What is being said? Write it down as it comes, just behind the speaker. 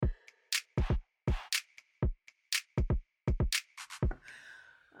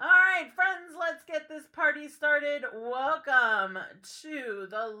get this party started. Welcome to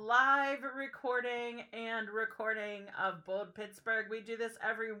the live recording of Bold Pittsburgh. We do this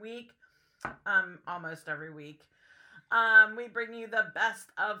every week, almost every week. We bring you the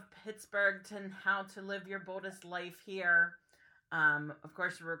best of Pittsburgh and how to live your boldest life here. Of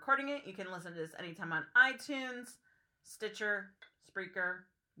course, we're recording it. You can listen to this anytime on iTunes, Stitcher, Spreaker,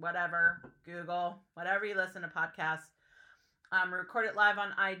 whatever, Google, whatever you listen to podcasts. Record it live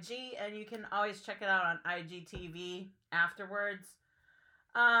on IG, and you can always check it out on IGTV afterwards.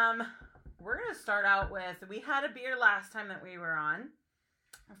 We're going to start out with, we had a beer last time that we were on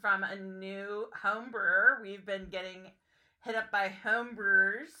from a new home brewer. We've been getting hit up by home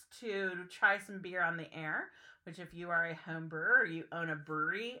brewers to try some beer on the air, which if you are a home brewer or you own a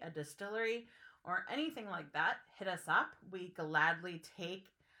brewery, a distillery, or anything like that, hit us up. We gladly take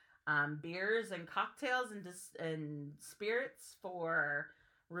beers and cocktails and spirits for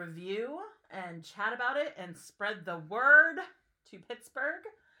review and chat about it and spread the word to Pittsburgh.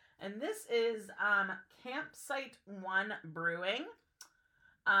 And this is Campsite One Brewing.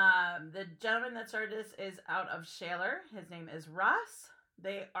 The gentleman that started this is out of Shaler. His name is Ross.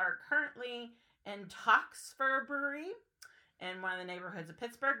 They are currently in talks for a brewery in one of the neighborhoods of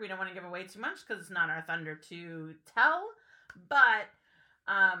Pittsburgh. We don't want to give away too much because it's not our thunder to tell, but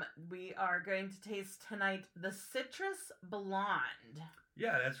we are going to taste tonight the Citrus Blonde.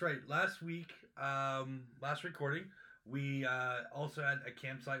 Yeah, that's right. Last week, last recording, we also had a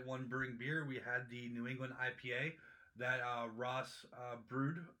Campsite One Brewing beer. We had the New England IPA that Ross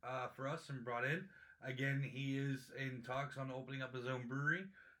brewed for us and brought in. Again, he is in talks on opening up his own brewery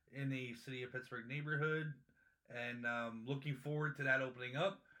in the city of Pittsburgh neighborhood, and looking forward to that opening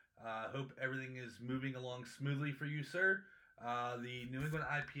up. Hope everything is moving along smoothly for you, sir. The New England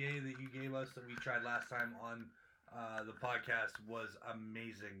IPA that you gave us that we tried last time on the podcast was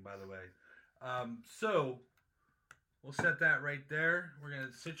amazing, by the way. So, we'll set that right there. We're going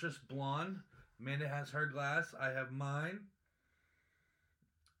to Citrus Blonde. Amanda has her glass. I have mine.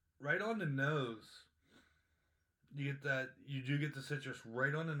 Right on the nose. You get that. You do get the citrus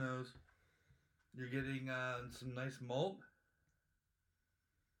right on the nose. You're getting some nice malt.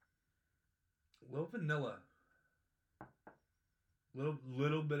 A little vanilla.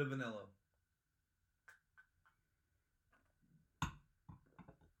 Little bit of vanilla.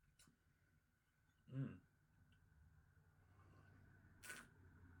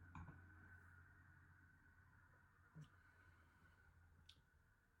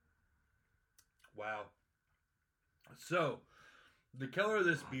 Wow. So, the color of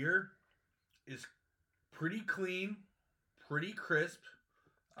this beer is pretty clean, pretty crisp.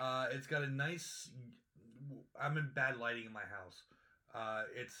 It's got a nice... I'm in bad lighting in my house.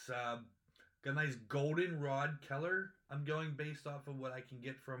 It's got a nice goldenrod color. I'm going based off of what I can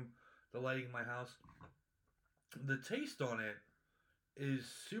get from the lighting in my house. The taste on it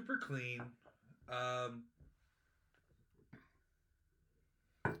is super clean.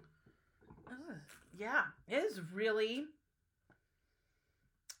 Yeah, it is a really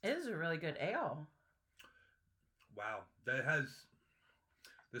good ale. Wow, that has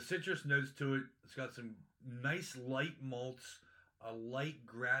the citrus notes to it. It's got some nice light malts, a light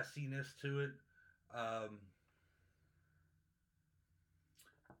grassiness to it.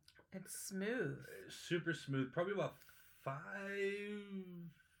 It's smooth. Super smooth. Probably about 5.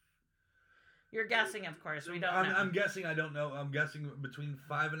 You're guessing, of course. We don't know. I'm guessing. I don't know. I'm guessing between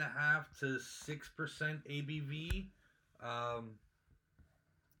 5.5 to 6% ABV.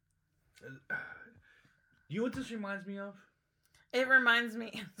 You know what this reminds me of? It reminds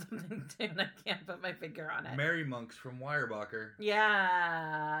me of something too, and I can't put my finger on it. Merry Monks from Weyerbacher.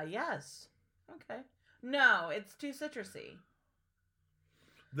 Yeah. Yes. Okay. No, it's too citrusy.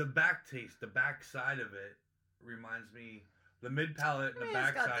 The back taste, the back side of it, reminds me. The mid palate and the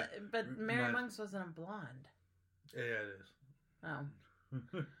back side. But Merry Monks wasn't a blonde. Yeah, it is.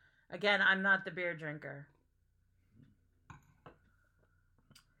 Oh. Again, I'm not the beer drinker.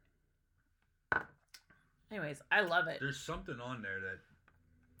 Anyways, I love it. There's something on there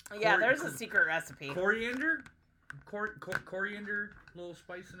that... Yeah, there's a secret recipe. Coriander? Coriander? Little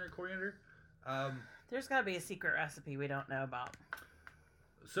spice in there, coriander? There's got to be a secret recipe we don't know about.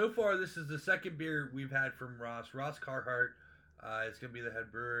 So far, this is the second beer we've had from Ross. Ross Carhart. It's going to be the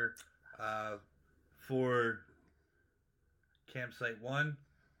head brewer for Campsite One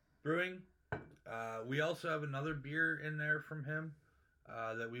Brewing. We also have another beer in there from him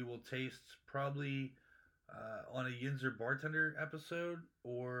that we will taste probably on a Yinzer Bartender episode,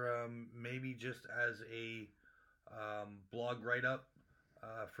 or maybe just as a blog write-up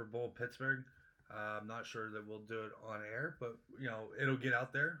for Bold Pittsburgh. I'm not sure that we'll do it on air, but it'll get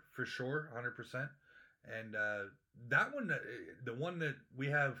out there for sure, 100%. And that one, the one that we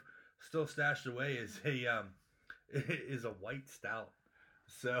have still stashed away, is a white stout.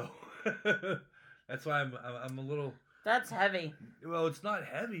 So that's why I'm a little. That's heavy. Well, it's not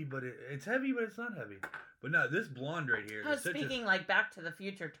heavy, but it's heavy, but it's not heavy. But no, this blonde right here. I was speaking like Back to the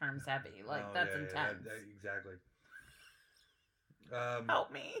Future terms, heavy. Like that's intense. Yeah, exactly.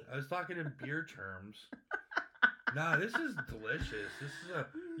 Help me. I was talking in beer terms. Nah, this is delicious. This is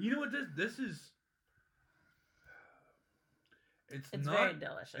you know what this is? It's not very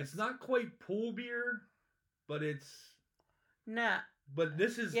delicious. It's not quite pool beer, but it's no. But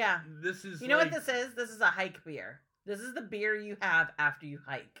this is This is. You know what this is? This is a hike beer. This is the beer you have after you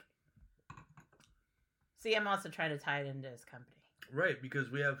hike. See, I'm also trying to tie it into his company. Right, because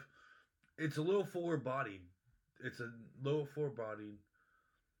it's a little fuller bodied. It's a little fuller bodied.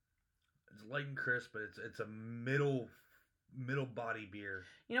 It's light and crisp, but it's a middle body beer.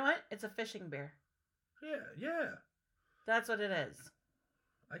 You know what? It's a fishing beer. Yeah. That's what it is.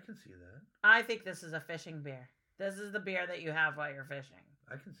 I can see that. I think this is a fishing beer. This is the beer that you have while you're fishing.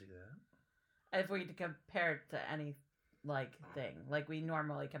 I can see that. If we compare it to any thing, like we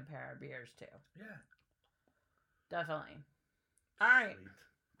normally compare our beers to. Yeah. Definitely. All right.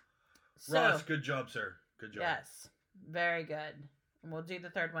 Sweet. Ross, good job, sir. Good job. Yes. Very good. And we'll do the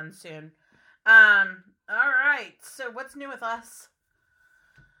third one soon. All right. So what's new with us?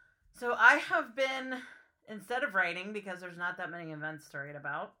 So I have been, instead of writing, because there's not that many events to write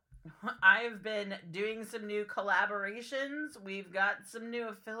about, I've been doing some new collaborations. We've got some new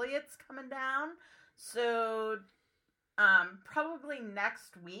affiliates coming down. So probably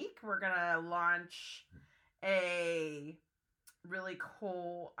next week we're going to launch a really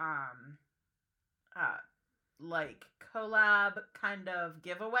cool collab kind of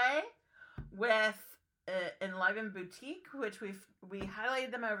giveaway with Enliven Boutique, which we highlighted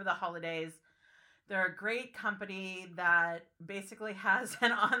them over the holidays. They're a great company that basically has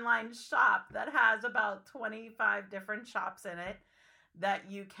an online shop that has about 25 different shops in it that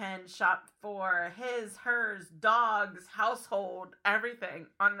you can shop for his, hers, dogs, household, everything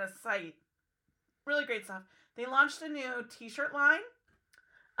on the site. Really great stuff. They launched a new t-shirt line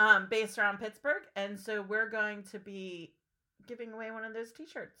based around Pittsburgh, and so we're going to be giving away one of those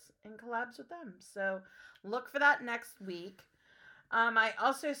t-shirts in collabs with them. So look for that next week. I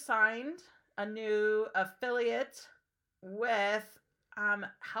also signed a new affiliate with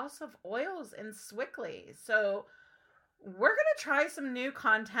House of Oils in Swickley. So we're going to try some new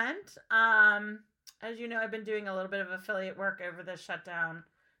content. As you know, I've been doing a little bit of affiliate work over the shutdown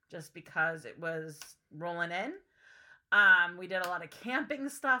just because it was rolling in. We did a lot of camping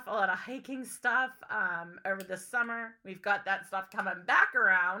stuff, a lot of hiking stuff over the summer. We've got that stuff coming back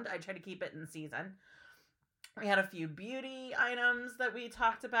around. I try to keep it in season. We had a few beauty items that we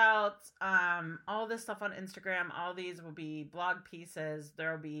talked about. All this stuff on Instagram. All these will be blog pieces.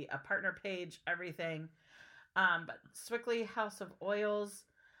 There will be a partner page, everything. But Swickley House of Oils,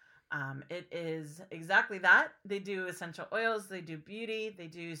 it is exactly that. They do essential oils. They do beauty. They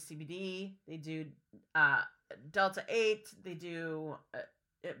do CBD. They do Delta 8. They do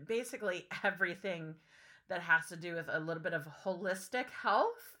basically everything that has to do with a little bit of holistic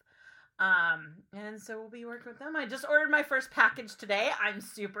health. And so we'll be working with them. I just ordered my first package today. I'm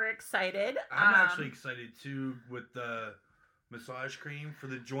super excited. I'm actually excited too with the massage cream for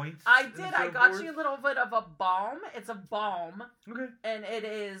the joints. I did. I got you a little bit of a balm. It's a balm. Okay. And it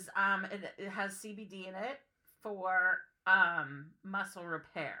is, it has CBD in it for, muscle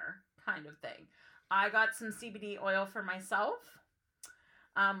repair kind of thing. I got some CBD oil for myself.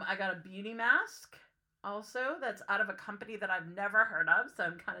 I got a beauty mask also that's out of a company that I've never heard of, so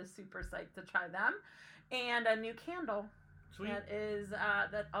I'm kind of super psyched to try them, and a new candle. Sweet. That is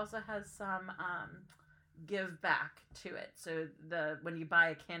that also has some give back to it. So when you buy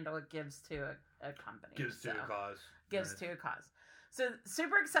a candle, it gives to a company. Gives to a cause. Gives to a cause. So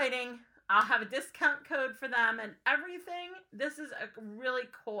super exciting. I'll have a discount code for them and everything. This is a really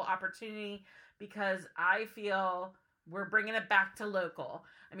cool opportunity because I feel we're bringing it back to local.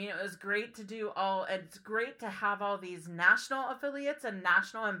 I mean, it was great to do it's great to have all these national affiliates and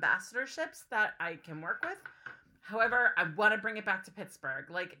national ambassadorships that I can work with. However, I want to bring it back to Pittsburgh.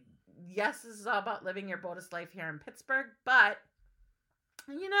 Like, yes, this is all about living your boldest life here in Pittsburgh, but,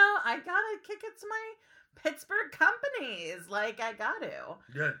 I gotta kick it to my Pittsburgh companies. Like, I got to.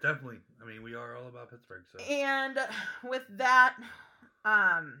 Yeah, definitely. I mean, we are all about Pittsburgh, so. And with that,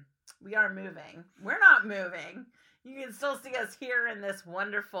 we are moving. We're not moving. You can still see us here in this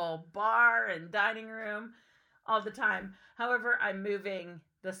wonderful bar and dining room all the time. However, I'm moving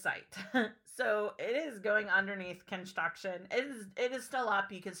the site. So it is going underneath construction. It is still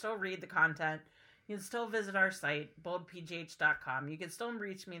up. You can still read the content. You can still visit our site, boldpgh.com. You can still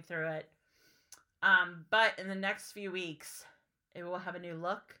reach me through it. But in the next few weeks, it will have a new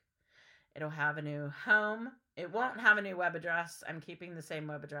look. It'll have a new home. It won't have a new web address. I'm keeping the same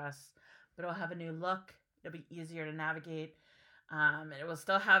web address, but it'll have a new look. It'll be easier to navigate. It will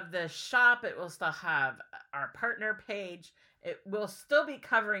still have the shop. It will still have our partner page. It will still be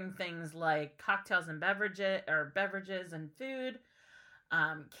covering things like cocktails and beverages and food,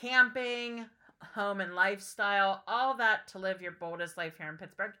 camping, home and lifestyle, all that to live your boldest life here in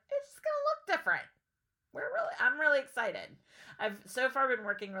Pittsburgh. It's just going to look different. I'm really excited. I've so far been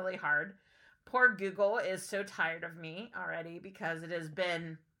working really hard. Poor Google is so tired of me already because it has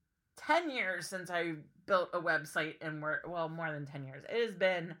been 10 years since I built a website in more than 10 years. It has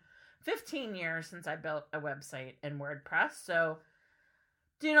been 15 years since I built a website in WordPress. So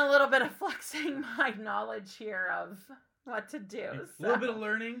doing a little bit of flexing my knowledge here of what to do. A little bit of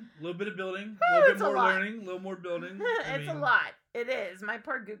learning, a little bit of building, a little bit more learning, a little more building. It's a lot. It is. My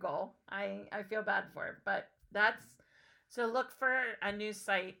poor Google. I feel bad for it. But so look for a new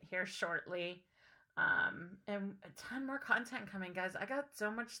site here shortly. And a ton more content coming, guys. I got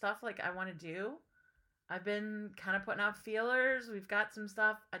so much stuff I want to do. I've been kind of putting out feelers. We've got some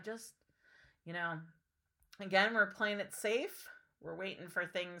stuff. I just, again, we're playing it safe. We're waiting for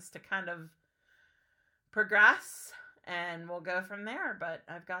things to kind of progress and we'll go from there. But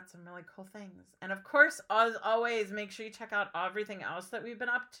I've got some really cool things. And of course, as always, make sure you check out everything else that we've been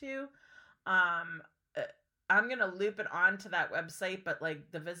up to. I'm going to loop it onto that website, but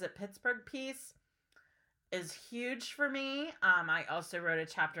the Visit Pittsburgh piece is huge for me. I also wrote a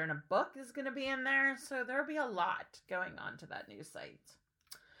chapter in a book is going to be in there. So there'll be a lot going on to that new site.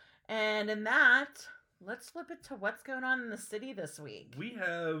 And in that, let's flip it to what's going on in the city this week. We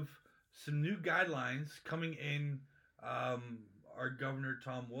have some new guidelines coming in. Our Governor,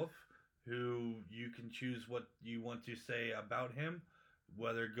 Tom Wolf, who you can choose what you want to say about him,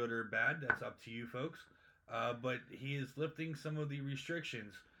 whether good or bad. That's up to you folks. But he is lifting some of the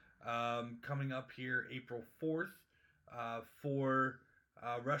restrictions coming up here April 4th for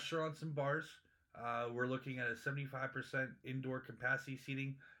restaurants and bars. We're looking at a 75% indoor capacity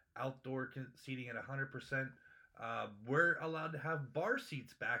seating, outdoor seating at 100%. We're allowed to have bar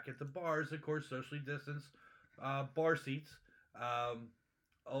seats back at the bars, of course, socially distanced bar seats.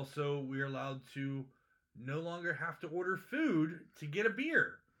 Also, we're allowed to no longer have to order food to get a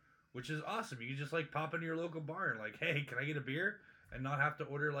beer, which is awesome. You can just pop into your local bar and hey, can I get a beer? And not have to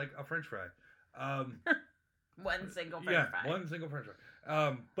order a French fry. One single French fry. One single French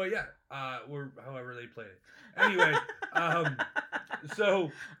fry. But yeah, however they played it. Anyway,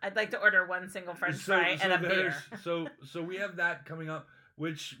 so I'd like to order one single French fry and a beer. So we have that coming up,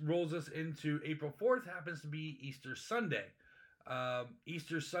 which rolls us into April 4th. Happens to be Easter Sunday.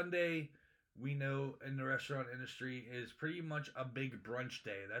 Easter Sunday, we know in the restaurant industry, is pretty much a big brunch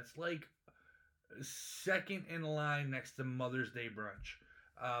day. That's second in line next to Mother's Day brunch.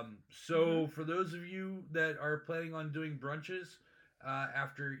 So for those of you that are planning on doing brunches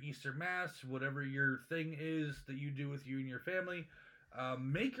after Easter Mass, whatever your thing is that you do with you and your family,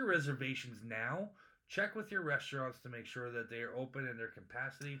 make your reservations now. Check with your restaurants to make sure that they are open in their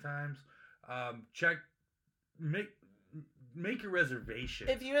capacity times. Make your reservation.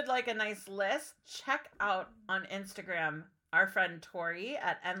 If you would like a nice list, check out on Instagram our friend Tori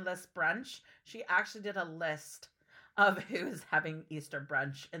at Endless Brunch. She actually did a list of who's having Easter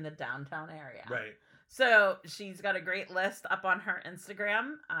brunch in the downtown area. Right. So she's got a great list up on her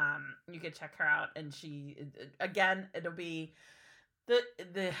Instagram. You could check her out, and it'll be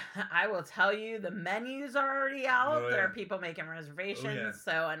I will tell you, the menus are already out. Oh, yeah. There are people making reservations. Oh, yeah.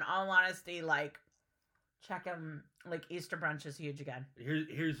 So in all honesty, check them. Easter brunch is huge again.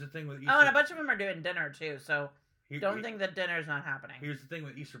 Here's the thing with Easter. Oh, and a bunch of them are doing dinner too. So don't think that dinner's not happening. Here's the thing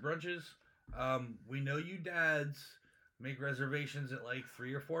with Easter brunches. We know you dads make reservations at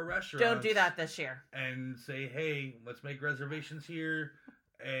 3 or 4 restaurants. Don't do that this year. And say, hey, let's make reservations here.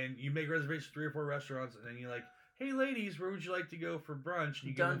 And you make reservations at 3 or 4 restaurants, and then you're like, hey, ladies, where would you like to go for brunch? And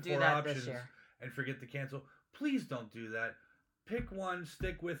you don't give them 4 do that options this year. And forget to cancel. Please don't do that. Pick one,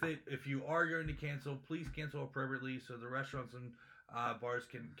 stick with it. If you are going to cancel, please cancel appropriately so the restaurants and bars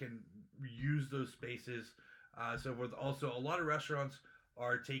can use those spaces. So with also a lot of restaurants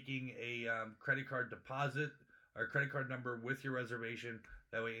are taking a credit card deposit or credit card number with your reservation.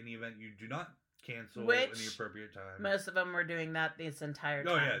 That way, in the event you do not cancel in the appropriate time. Most of them were doing that this entire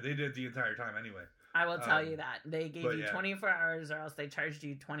time. Oh yeah, they did the entire time anyway. I will tell you that. They gave you 24 hours or else they charged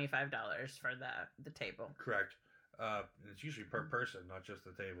you $25 for the table. Correct. It's usually per person, not just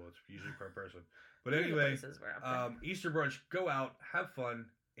the table. It's usually per person. But Usually the anyway, places were up there. Easter brunch. Go out, have fun,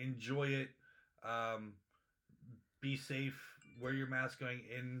 enjoy it. Be safe. Wear your mask going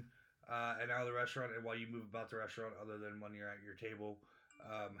in and out of the restaurant, and while you move about the restaurant, other than when you're at your table.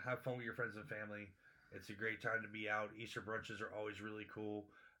 Have fun with your friends and family. It's a great time to be out. Easter brunches are always really cool.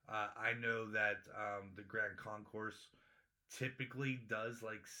 I know that the Grand Concourse typically does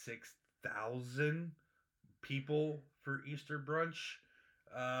like 6,000 people for Easter brunch,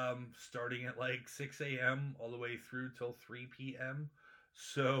 starting at like 6 a.m. all the way through till 3 p.m.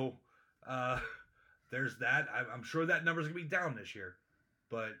 So there's that. I'm sure that number's going to be down this year.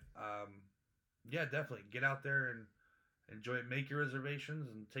 But yeah, definitely get out there and enjoy it. Make your reservations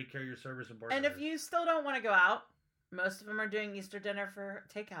and take care of your servers and bartenders. And if you still don't want to go out, most of them are doing Easter dinner for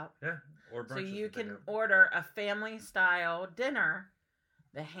takeout. Yeah, or brunches. So you can order a family-style dinner,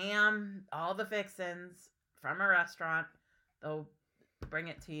 the ham, all the fixins from a restaurant. They'll bring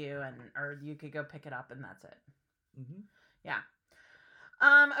it to you, or you could go pick it up, and that's it. Mm-hmm. Yeah.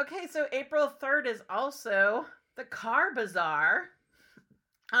 Okay, so April 3rd is also the Car Bazaar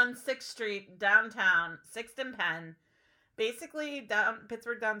on 6th Street, downtown, 6th and Penn. Basically,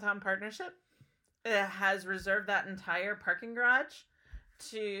 Pittsburgh Downtown Partnership has reserved that entire parking garage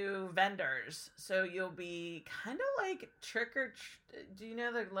to vendors. So you'll be kind of like do you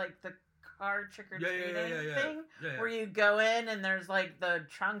know the car trick or treating thing? Yeah. Where you go in and there's like the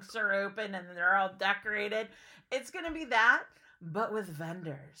trunks are open and they're all decorated. It's going to be that, but with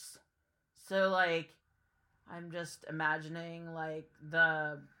vendors. So like, I'm just imagining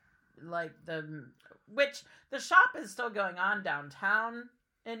which the shop is still going on downtown,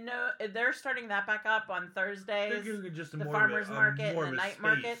 and they're starting that back up on Thursdays. They're giving just the farmers market and the night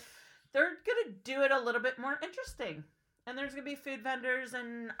market. They're gonna do it a little bit more interesting, and there's gonna be food vendors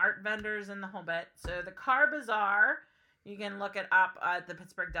and art vendors and the whole bit. So the Car Bazaar, you can look it up at the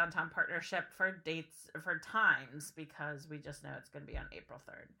Pittsburgh Downtown Partnership for dates for times, because we just know it's gonna be on April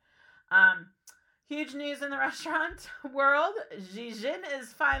 3rd. Huge news in the restaurant world. Jijin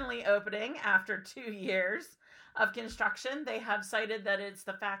is finally opening after 2 years of construction. They have cited that it's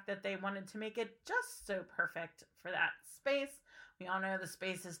the fact that they wanted to make it just so perfect for that space. We all know the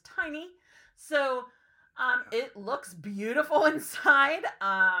space is tiny. So it looks beautiful inside.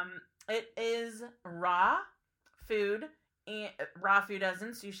 It is raw food as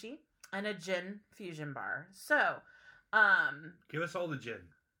in sushi, and a gin fusion bar. So give us all the gin.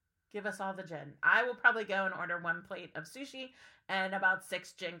 Give us all the gin. I will probably go and order 1 plate of sushi and about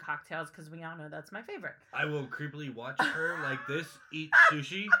 6 gin cocktails, because we all know that's my favorite. I will creepily watch her like this eat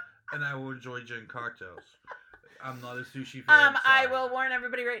sushi, and I will enjoy gin cocktails. I'm not a sushi fan. I will warn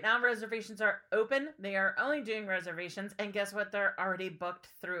everybody right now, reservations are open. They are only doing reservations, and guess what? They're already booked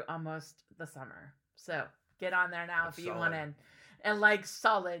through almost the summer. So get on there now. That's if you want in. And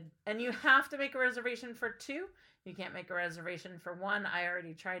solid. And you have to make a reservation for 2. You can't make a reservation for 1. I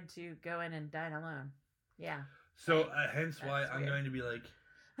already tried to go in and dine alone. Yeah. So, hence why I'm going to be like,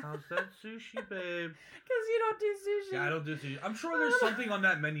 how's that sushi, babe? Because you don't do sushi. Yeah, I don't do sushi. I'm sure there's something on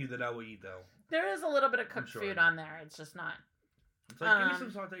that menu that I will eat, though. There is a little bit of cooked food on there. It's just not. It's like, give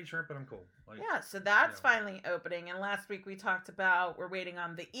me some sauteed shrimp and I'm cool. So that's finally opening. And last week we talked about, we're waiting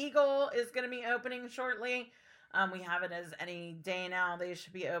on the Eagle is going to be opening shortly. We have it as any day now. They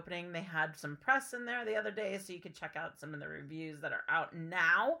should be opening. They had some press in there the other day, so you can check out some of the reviews that are out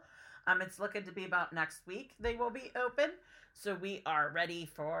now. It's looking to be about next week they will be open. So we are ready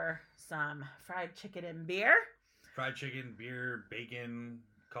for some fried chicken and beer. Fried chicken, beer, bacon,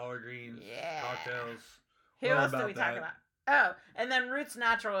 collard greens, cocktails. Who else did we talk about? Oh, and then Roots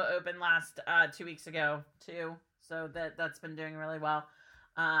Natural opened last 2 weeks ago too. So that's been doing really well.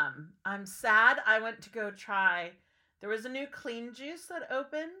 I'm sad. I went to go try. There was a new clean juice that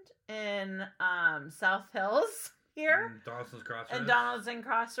opened in South Hills here. Donaldson's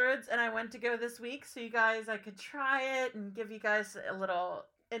Crossroads. And I went to go this week so you guys, I could try it and give you guys a little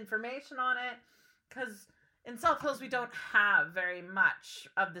information on it. Because in South Hills, we don't have very much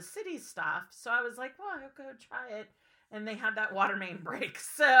of the city stuff. So I was like, well, I'll go try it. And they had that water main break.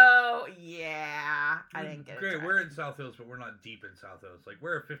 So, yeah, I didn't get it. Great, we're in South Hills, but we're not deep in South Hills.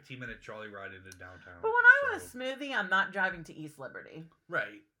 We're a 15-minute trolley ride into downtown. But when I want a smoothie, I'm not driving to East Liberty.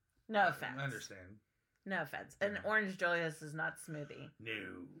 Right. No offense. I understand. No offense. And Orange Julius is not smoothie.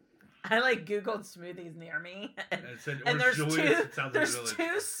 No. I Googled smoothies near me. And it said Orange Julius. There's 2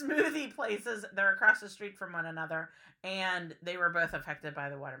 smoothie places. They're across the street from one another. And they were both affected by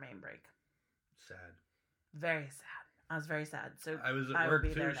the water main break. Sad. Very sad. I was very sad. So I was at work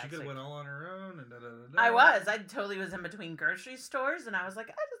too. She could have went all on her own. And I was. I totally was in between grocery stores, and I was like,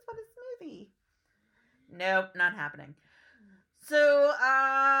 I just want a smoothie. Nope, not happening. So,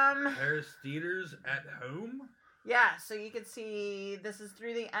 Harris Theaters at home? yeah, so you can see this is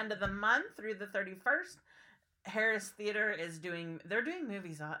through the end of the month, through the 31st. Harris Theater they're doing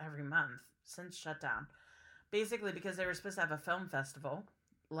movies every month since shutdown. Basically because they were supposed to have a film festival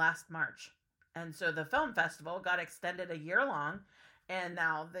last March. And so the film festival got extended a year long, and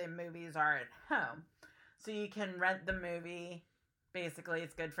now the movies are at home. So you can rent the movie. Basically,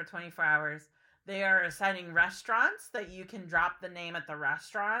 it's good for 24 hours. They are assigning restaurants that you can drop the name at the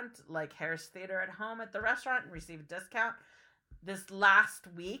restaurant, like Harris Theater at home at the restaurant, and receive a discount. This last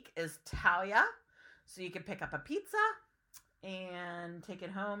week is Talia. So you can pick up a pizza and take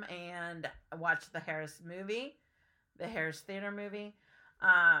it home and watch the Harris movie, the Harris Theater movie.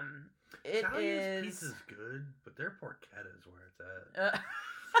 Italian's pizza's good, but their porchetta is where it's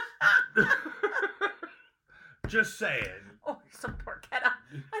at. Just saying. Oh, some porchetta.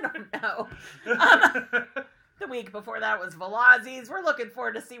 I don't know. The week before that was Velazzi's. We're looking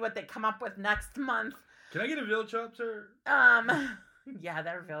forward to see what they come up with next month. Can I get a veal chop, sir? Yeah,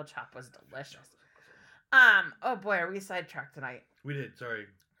 their veal chop was delicious. Oh boy, are we sidetracked tonight? We did, sorry.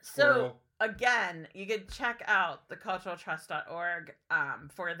 So, again, you can check out theculturaltrust.org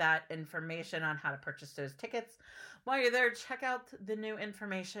for that information on how to purchase those tickets. While you're there, check out the new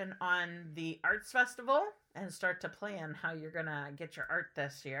information on the Arts Festival and start to plan how you're going to get your art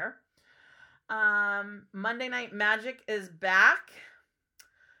this year. Monday Night Magic is back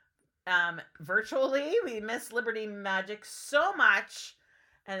virtually. We miss Liberty Magic so much,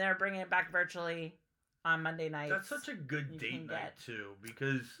 and they're bringing it back virtually on Monday nights. That's such a good date night too,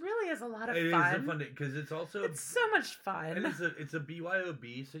 because really is a lot of fun. It is a fun date because it's also so much fun. And it's a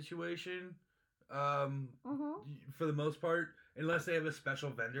BYOB situation, for the most part, unless they have a special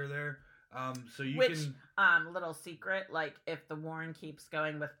vendor there. So you can little secret, like if the Warren keeps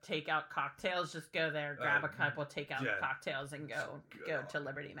going with takeout cocktails, just go there, grab a couple takeout cocktails, and go to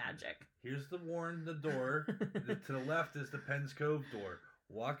Liberty Magic. Here's the Warren, the door. To the left is the Penn's Cove door.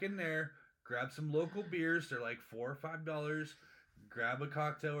 Walk in there. Grab some local beers. They're like $4 or $5. Grab a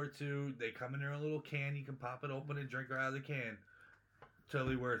cocktail or two. They come in their own little can. You can pop it open and drink right out of the can.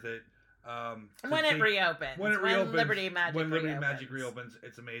 Totally worth it. When it reopens. When Liberty Magic reopens,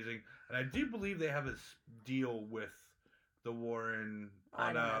 it's amazing. And I do believe they have a deal with the Warren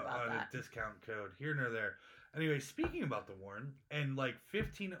on a discount code. Here nor there. Anyway, speaking about the Warren and like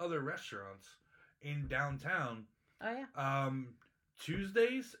 15 other restaurants in downtown. Oh yeah.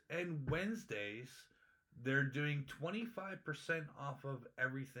 Tuesdays and Wednesdays, they're doing 25% off of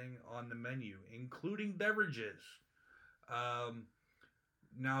everything on the menu, including beverages.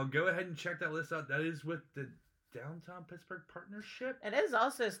 Now, go ahead and check that list out. That is with the Downtown Pittsburgh Partnership. It is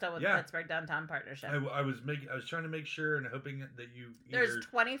also still with the Pittsburgh Downtown Partnership. I was trying to make sure and hoping that you. There's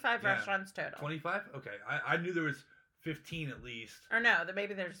 25 restaurants total. 25? Okay, I knew there was 15 at least. Or no,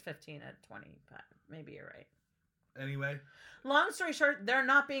 maybe there's 15 at 25. Maybe you're right. Anyway. Long story short, they're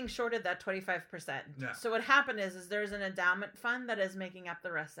not being shorted that 25%. No. So what happened is there's an endowment fund that is making up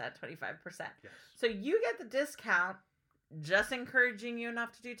the rest of that 25%. Yes. So you get the discount, just encouraging you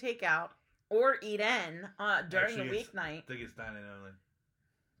enough to do takeout or eat in during the weeknight. I think it's dine-in only.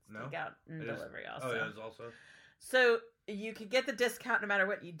 No? Takeout and delivery also. Oh, yeah, it's also. So you could get the discount no matter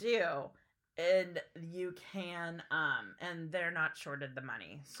what you do. And you can, and they're not shorted the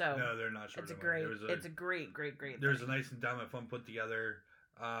money. So no, they're not shorted. It's a great. There's a nice endowment fund put together,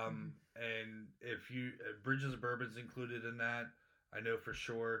 and if Bridges of Bourbon's included in that, I know for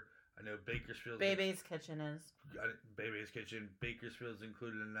sure. I know Bakersfield. Baby's Kitchen is. Baby's Kitchen. Bakersfield's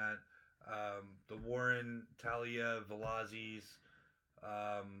included in that. The Warren, Talia, Velazzi's.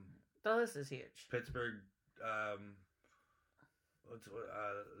 The list is huge. Pittsburgh.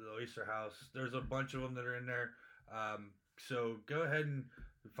 The Oyster House. There's a bunch of them that are in there. So go ahead and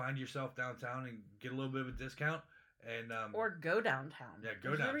find yourself downtown and get a little bit of a discount. And or go downtown. Yeah,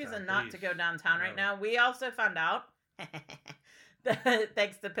 go There's downtown. There's no reason not to go downtown right now. We also found out,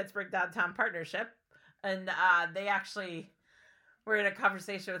 thanks to Pittsburgh Downtown Partnership, and they actually were in a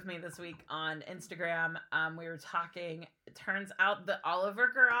conversation with me this week on Instagram. We were talking. It turns out the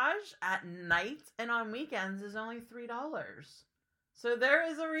Oliver Garage at night and on weekends is only $3. So there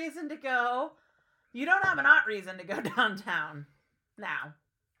is a reason to go. You don't have a not reason to go downtown now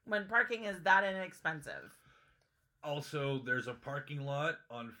when parking is that inexpensive. Also, there's a parking lot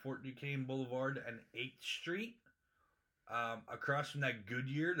on Fort Duquesne Boulevard and 8th Street across from that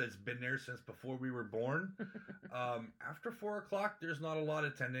Goodyear that's been there since before we were born. After 4 o'clock, there's not a lot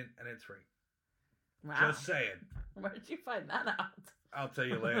attendant and it's free. Wow. Just saying. Where did you find that out? I'll tell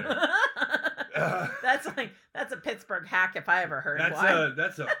you later. That's a Pittsburgh hack if I ever heard one.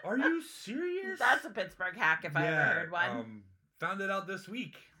 Are you serious? That's a Pittsburgh hack if I ever heard one. Found it out this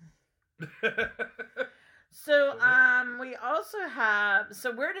week. So, we also have,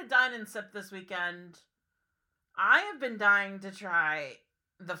 so we're to dine and sip this weekend. I have been dying to try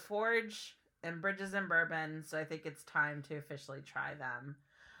the Forge and Bridges and Bourbon, so I think it's time to officially try them.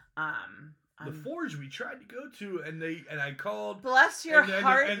 The Forge we tried to go to, and I called. Bless your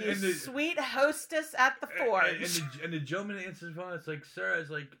heart, you sweet hostess at the Forge. And the gentleman answers the phone. It's like, sir, I was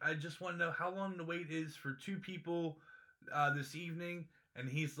like, I just want to know how long the wait is for 2 people this evening. And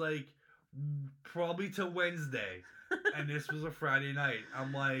he's like, probably till Wednesday. And this was a Friday night.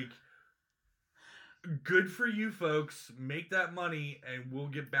 I'm like, good for you folks. Make that money, and we'll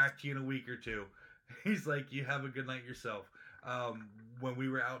get back to you in a week or 2. He's like, you have a good night yourself. When we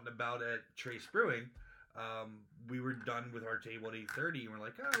were out and about at Trace Brewing, we were done with our table at 8:30, and we're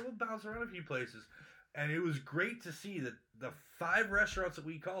like, we'll bounce around a few places. And it was great to see that the 5 restaurants that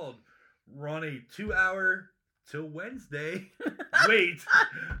we called were on a 2-hour till Wednesday wait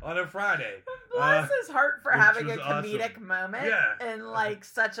on a Friday. Bless his heart for having a comedic awesome. moment in like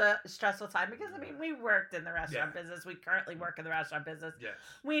such a stressful time, because I mean, we worked in the restaurant business. We currently work in the restaurant business. Yes.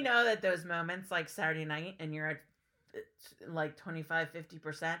 We know that those moments like Saturday night and you're at like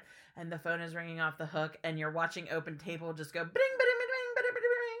 25-50% and the phone is ringing off the hook and you're watching Open Table just go bing, bing, bing, bing, bing, bing,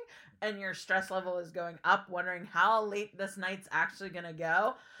 bing, and your stress level is going up, wondering how late this night's actually gonna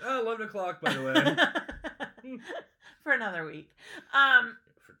go. 11 o'clock, by the way. For another week.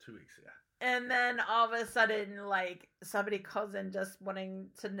 For 2 weeks, yeah. And then all of a sudden, like, somebody calls in just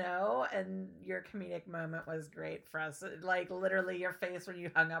wanting to know, and your comedic moment was great for us. Like, literally, your face when you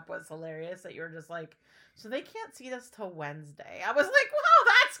hung up was hilarious, that you were just like, so they can't see this till Wednesday. I was like, wow,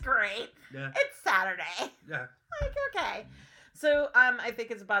 that's great. Yeah. It's Saturday. Yeah. Like, okay. So, I think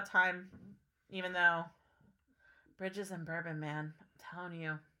it's about time, even though Bridges and Bourbon, man, I'm telling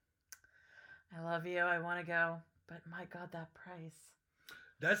you, I love you, I want to go, but my God, that price.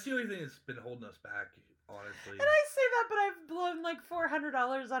 That's the only thing that's been holding us back, honestly. And I say that, but I've blown like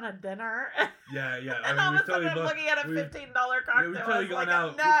 $400 on a dinner. Yeah. And all of a sudden I'm looking at a $15 cocktail. We've totally gone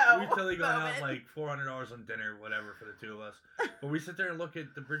out. We've totally gone out like $400 on dinner, whatever, for the 2 of us. But we sit there and look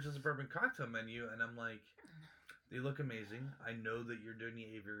at the Bridges and Bourbon cocktail menu, and I'm like, they look amazing. I know that you're doing the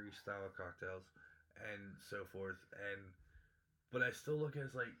Aviary style of cocktails and so forth, but I still look at it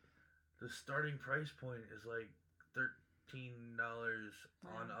as like the starting price point is like $13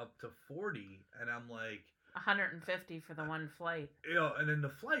 on up to $40, and I'm like $150 for the one flight. And then the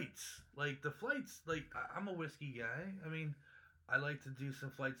flights, I'm a whiskey guy. I mean, I like to do some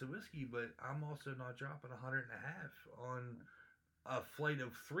flights of whiskey, but I'm also not dropping $150 on a flight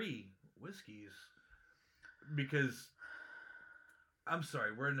of 3 whiskeys, because I'm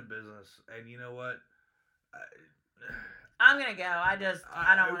sorry, we're in the business, and you know what? I'm gonna go. I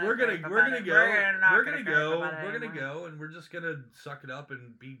don't want to. We're gonna go, and we're just gonna suck it up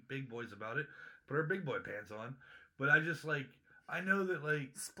and be big boys about it. Put our big boy pants on. But I just I know that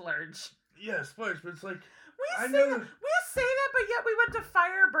splurge. Yeah, splurge. But it's like we say that, but yet we went to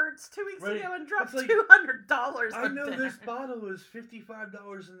Firebirds 2 weeks ago and dropped $200. I know this bottle is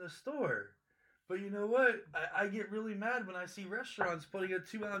 $55 in the store. But you know what? I get really mad when I see restaurants putting a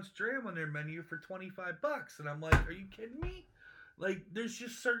 2-ounce dram on their menu for $25, and I'm like, are you kidding me? Like, there's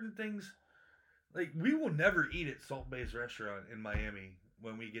just certain things. Like, we will never eat at Salt Bay's restaurant in Miami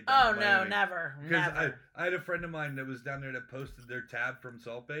when we get down to Miami. No, never. Because I had a friend of mine that was down there that posted their tab from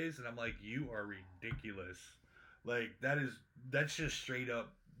Salt Bay's, and I'm like, you are ridiculous. Like, that's just straight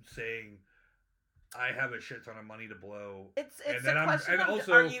up saying, I have a shit ton of money to blow. It's a question of,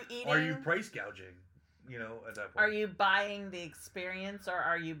 are you price gouging? You know, at that point. Are you buying the experience, or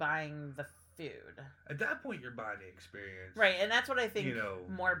are you buying the food? At that point, you're buying the experience. Right, and that's what I think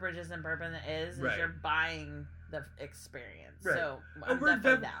more Bridges and Bourbon is you're buying the experience. Right. So I'm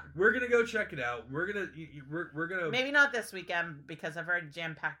definitely down. We're going to go check it out. We're going to... Maybe not this weekend, because I've already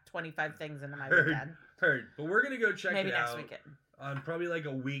jam-packed 25 things into my weekend. But we're going to go check it out. Maybe next weekend. On probably like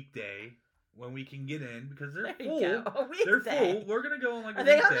a weekday. When we can get in, because they're full. They're full. We're gonna go on like a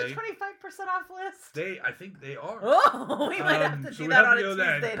weekday. weekday. Are they on the 25% off list? I think they are. Oh, we might have to do that on a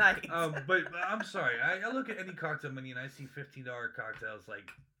Tuesday night. But I'm sorry. I look at any cocktail menu and I see $15 cocktails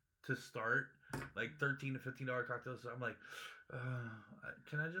to start, like $13 to $15 cocktails. So I'm like,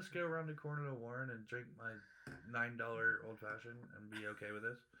 can I just go around the corner to Warren and drink my $9 old fashioned and be okay with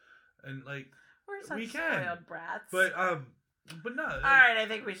this? And we're such spoiled brats. But no. All right, I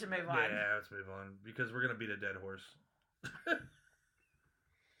think we should move on. Yeah, let's move on, because we're gonna beat a dead horse.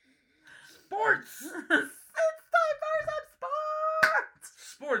 Sports. It's time for some sports.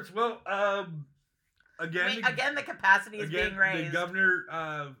 Sports. sports. Well, again, the capacity is being raised. The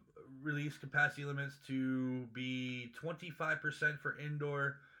governor released capacity limits to be 25% for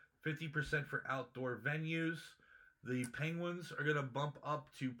indoor, 50% for outdoor venues. The Penguins are going to bump up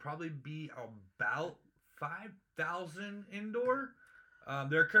to probably be about 5,000 indoor.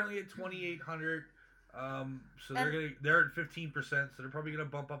 They're currently at 2,800. So they're at 15%. So they're probably going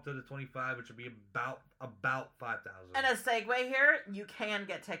to bump up to the 25, which would be about 5,000. And a segue here, you can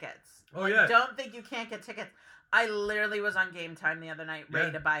get tickets. Oh yeah. Don't think you can't get tickets. I literally was on Game Time the other night,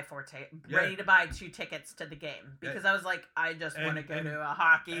 ready to buy ready to buy 2 tickets to the game because I was like, I just want to go to a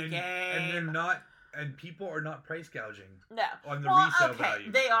hockey game. And they're not. And people are not price gouging. No. On the resale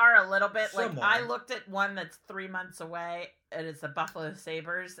value. They are a little bit. Somewhat. Like, I looked at one that's 3 months away, and it's the Buffalo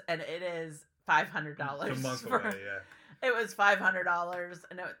Sabres, and it is $500. It's a month away, yeah. It was $500,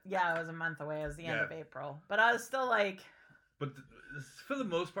 and it was a month away. It was the end of April. But I was still like... But for the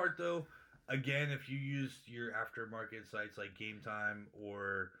most part, though, again, if you use your aftermarket sites like Game Time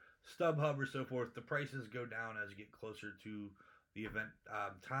or StubHub or so forth, the prices go down as you get closer to the event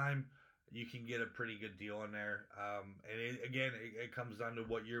time. You can get a pretty good on there. And it comes down to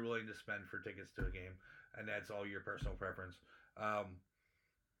what you're willing to spend for tickets to a game, and that's all your personal preference.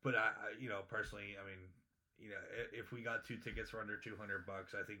 But I personally, if we got 2 tickets for under $200,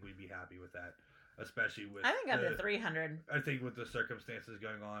 I think we'd be happy with that. Especially with I think under 300. I think with the circumstances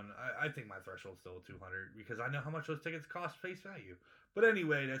going on, I think my threshold's still 200 because I know how much those tickets cost face value. But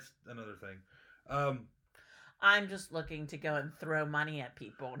anyway, that's another thing. I'm just looking to go and throw money at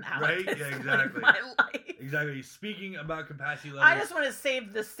people now. Right? Yeah, exactly. My life. Exactly. Speaking about capacity levels, I just want to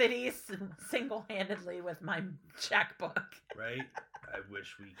save the city single-handedly with my checkbook. Right? I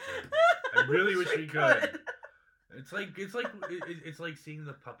wish we could. I really wish we could. It's like seeing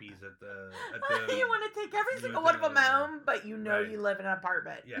the puppies at the. You want to take every single one of them home, but you live in an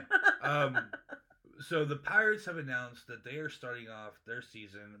apartment. Yeah. So the Pirates have announced that they are starting off their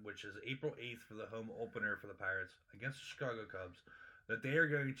season, which is April 8th for the home opener for the Pirates against the Chicago Cubs, that they are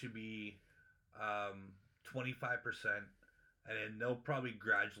going to be 25%, and then they'll probably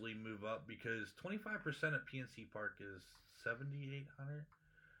gradually move up because 25% at PNC Park is 7,800.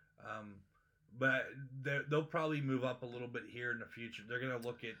 But they'll probably move up a little bit here in the future. They're going to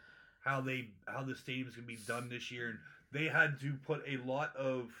look at how the stadium's going to be done this year, and they had to put a lot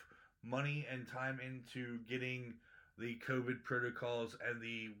of money and time into getting the COVID protocols and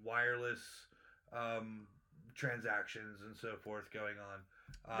the wireless transactions and so forth going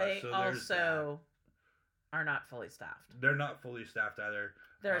on. They also are not fully staffed. They're not fully staffed either.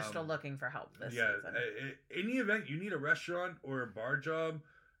 They're still looking for help this season. Any event, you need a restaurant or a bar job.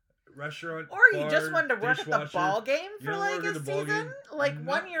 Or you just wanted to work at the ball game for like a season. Like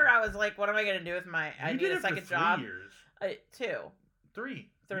 1 year, I was like, "What am I going to do with my? I need a second job." 3 years. 2, 3,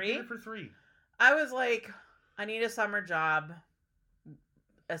 3. You did it for 3. I was like, I need a summer job,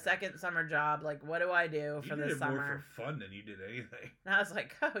 a second summer job. Like, what do I do for this summer? You did it more for fun than you did anything. And I was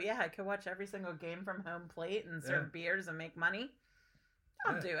like, oh yeah, I could watch every single game from home plate and serve beers and make money.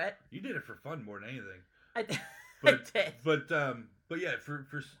 I'll do it. You did it for fun more than anything. I did. But yeah,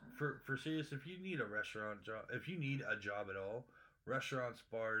 for serious, if you need a restaurant job, if you need a job at all, restaurants,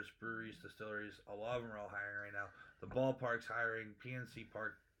 bars, breweries, distilleries, a lot of them are all hiring right now. The ballpark's hiring, PNC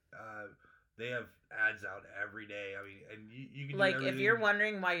Park, they have ads out every day. I mean, and you can like if you're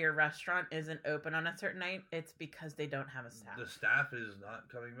wondering why your restaurant isn't open on a certain night, it's because they don't have a staff. The staff is not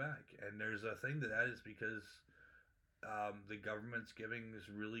coming back, and there's a thing to that is because the government's giving us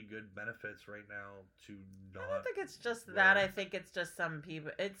really good benefits right now to not. I don't think it's just that. I think it's just some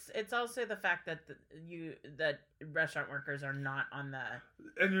people. It's also the fact that that restaurant workers are not on the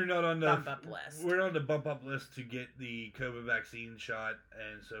and you're not on the bump up list. We're on the bump up list to get the COVID vaccine shot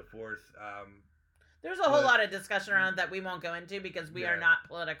and so forth. There's a whole lot of discussion around that we won't go into because we are not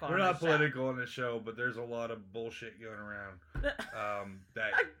political. We're not political on the show, but there's a lot of bullshit going around.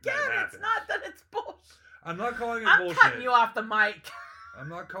 That it's not that it's bullshit. I'm not calling it bullshit. I'm cutting you off the mic. I'm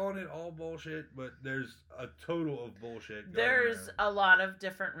not calling it all bullshit, but there's a total of bullshit. There's a lot of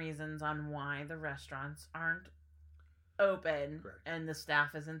different reasons on why the restaurants aren't open. Correct. And the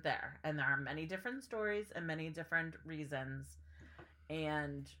staff isn't there. And there are many different stories and many different reasons.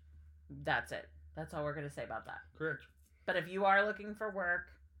 And that's it. That's all we're going to say about that. Correct. But if you are looking for work,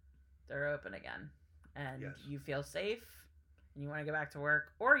 they're open again. And you feel safe and you want to go back to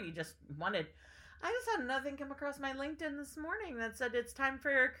work, or you just wanted... I just had another thing come across my LinkedIn this morning that said it's time for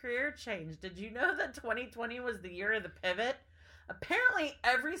your career change. Did you know that 2020 was the year of the pivot? Apparently,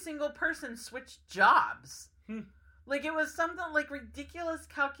 every single person switched jobs. Like, it was something like ridiculous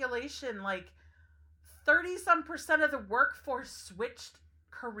calculation. Like, 30-some% of the workforce switched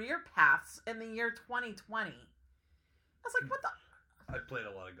career paths in the year 2020. I was like, what the? I played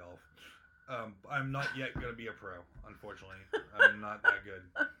a lot of golf. I'm not yet going to be a pro, unfortunately. I'm not that good.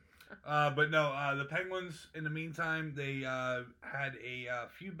 But no, the Penguins, in the meantime, they had a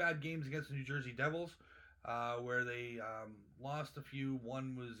few bad games against the New Jersey Devils, where they lost a few.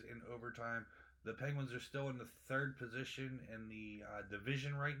 One was in overtime. The Penguins are still in the third position in the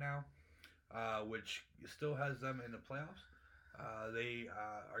division right now, which still has them in the playoffs. They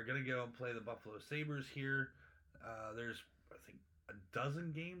are going to go and play the Buffalo Sabres here. There's, I think, a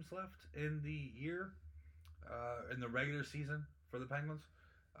dozen games left in the year, in the regular season for the Penguins.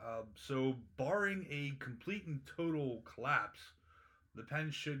 So barring a complete and total collapse, the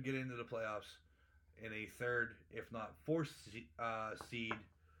Pens should get into the playoffs in a third, if not fourth seed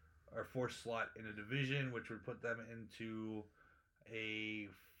or fourth slot in a division, which would put them into a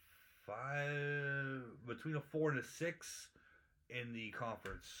between a 4 and a 6 in the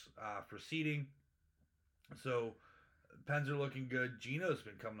conference for seeding. So Pens are looking good. Gino's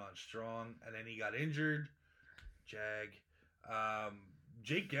been coming on strong, and then he got injured. Jake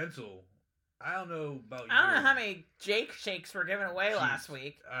Gensel, I don't know about you. I don't know how many Jake shakes were given away last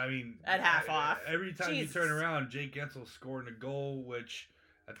week. I mean, at half off. Every time you turn around, Jake Gensel scoring a goal, which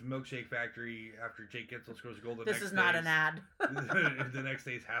at the Milkshake Factory, after Jake Gensel scores a goal, this is not an ad. The next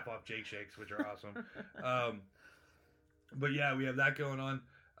day's half off Jake Shakes, which are awesome. But yeah, we have that going on.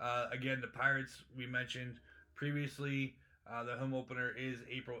 Again, the Pirates, we mentioned previously, the home opener is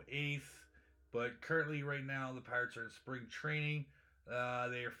April 8th, but currently right now the Pirates are in spring training.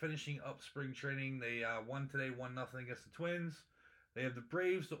 They are finishing up spring training. They won today, 1-0 against the Twins. They have the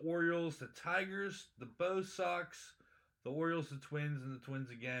Braves, the Orioles, the Tigers, the Bo Sox, the Orioles, the Twins, and the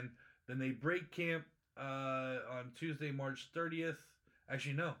Twins again. Then they break camp on Tuesday, March 30th.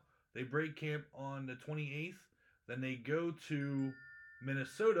 Actually, no. They break camp on the 28th. Then they go to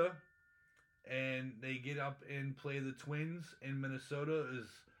Minnesota, and they get up and play the Twins in Minnesota. Is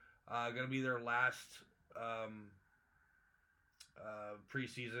going to be their last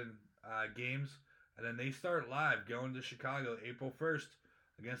preseason games. And then they start live going to Chicago April 1st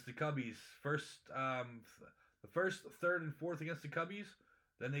against the Cubbies. The first, third, and fourth against the Cubbies.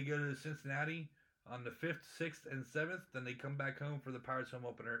 Then they go to Cincinnati on the 5th, 6th, and 7th. Then they come back home for the Pirates home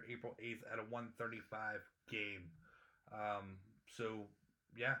opener April 8th at a 1:35 game. So,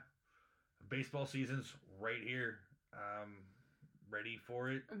 yeah. Baseball season's right here. Ready for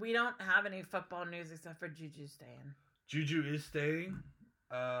it. We don't have any football news except for Juju staying. Juju is staying.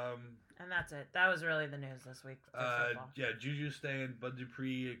 And that's it. That was really the news this week for football. Yeah, Juju's staying. Bud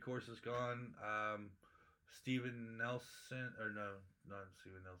Dupree, of course, is gone. Steven Nelson, or no, not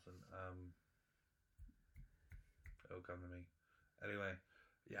Steven Nelson. It'll come to me. Anyway,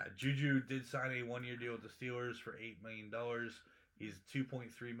 yeah, Juju did sign a 1-year deal with the Steelers for $8 million. He's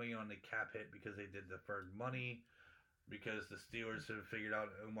 $2.3 million on the cap hit because they did deferred money. Because the Steelers have figured out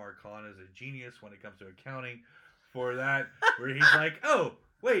Omar Khan is a genius when it comes to accounting for that, where he's like, oh,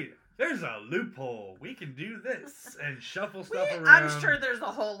 wait, there's a loophole. We can do this and shuffle stuff around. I'm sure there's a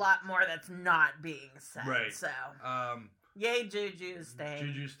whole lot more that's not being said. Right. So, yay, Juju staying.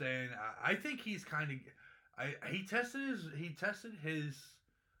 Juju staying. I think he's kind of. He tested his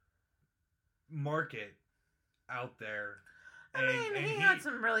market out $. I mean, he had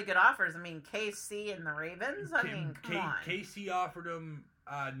some really good offers. I mean, KC and the Ravens. I mean, come on. KC offered him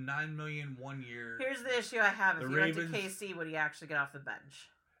 $9 million 1 year. Here's the issue I have: if The you Ravens- went to KC, would he actually get off the bench?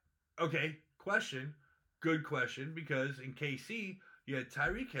 Okay, good question, because in KC you had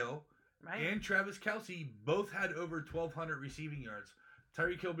Tyreek Hill Right. and Travis Kelce both had over 1,200 receiving yards.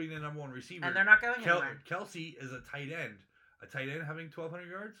 Tyreek Hill being the number one receiver, And they're not going anywhere. Kelce is a tight end. A tight end having 1,200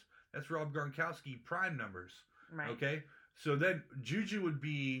 yards. That's Rob Gronkowski prime numbers. Right. Okay. So then Juju would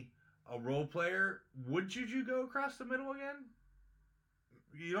be a role player. Would Juju go across the middle again?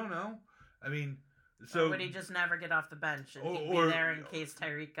 You don't know. I mean, so or would he just never get off the bench and he'd be there in case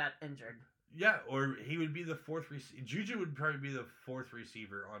Tyreek got injured? Yeah, or he would be the fourth receiver. Juju would probably be the fourth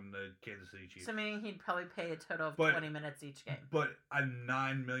receiver on the Kansas City Chiefs. So meaning he'd probably pay a total of 20 minutes each game. But a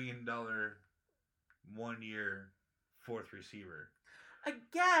 $9 million 1 year fourth receiver.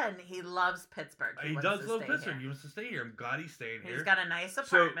 Again, he loves Pittsburgh. He does love Pittsburgh. He wants to stay here. I'm glad he's staying here. He's got a nice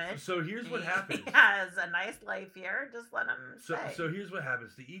apartment. So here's what happens. He has a nice life here. Just let him stay. So here's what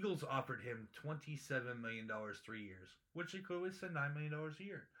happens. The Eagles offered him $27 million 3 years, which equates to $9 million a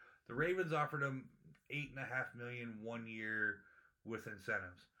year. The Ravens offered him $8.5 million 1 year with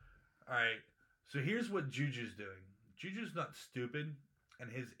incentives. All right. So here's what Juju's doing. Juju's not stupid,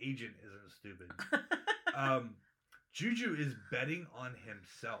 and his agent isn't stupid. Juju is betting on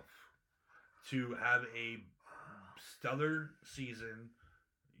himself to have a stellar season,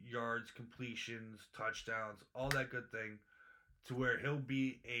 yards, completions, touchdowns, all that good thing, to where he'll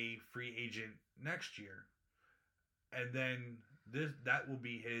be a free agent next year. And then that will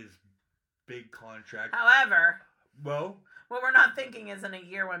be his big contract. However, well, what we're not thinking is in a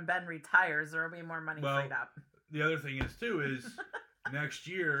year when Ben retires, there will be more money freed up. The other thing is, too, is next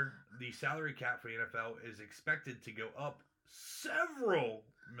year, the salary cap for the NFL is expected to go up several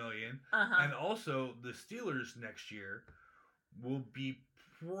million. And also, the Steelers next year will be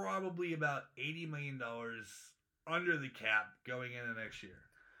probably about $80 million under the cap going into next year.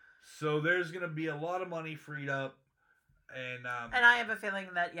 So there's going to be a lot of money freed up. And I have a feeling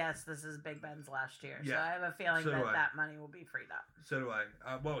that, yes, this is Big Ben's last year. Yeah, so I have a feeling that money will be freed up. So do I.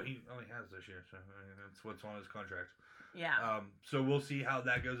 Well, he only has this year, so that's what's on his contract. Yeah. So we'll see how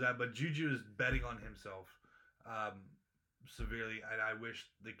that goes out. But Juju is betting on himself severely, and I wish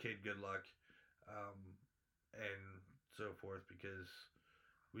the kid good luck and so forth, because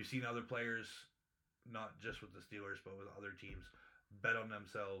we've seen other players, not just with the Steelers, but with other teams, bet on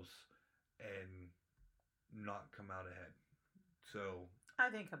themselves and not come out ahead. So I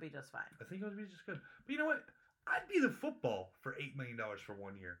think he'll be just fine. I think he'll be just good. But you know what? I'd be the football for $8 million for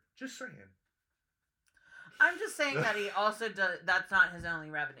 1 year. Just saying. I'm just saying that he also does. That's not his only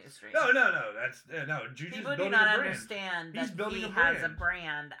revenue stream. No. That's no. Juju's people building do not a brand. Understand that he a has a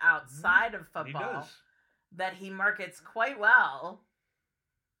brand outside of football that he markets quite well.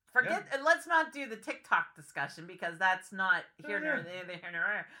 Let's not do the TikTok discussion, because that's not here nor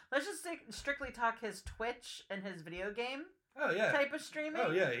there. Let's just strictly talk his Twitch and his video game type of streaming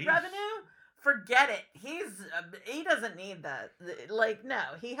revenue. Forget it. He doesn't need that. No,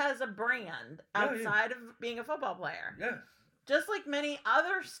 he has a brand outside of being a football player. Yeah. Just like many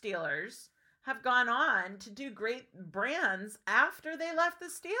other Steelers have gone on to do great brands after they left the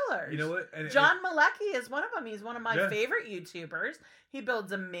Steelers. You know what? John Malecki is one of them. He's one of my favorite YouTubers. He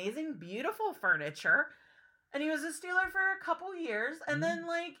builds amazing, beautiful furniture. And he was a Steeler for a couple years. And then,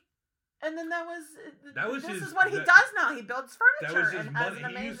 this is what he does now. He builds furniture. That was his and money. Has an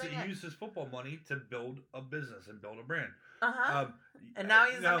amazing... He used his football money to build a business and build a brand. And now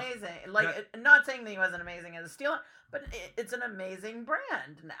he's amazing. Not saying that he wasn't amazing as a Steeler, but it's an amazing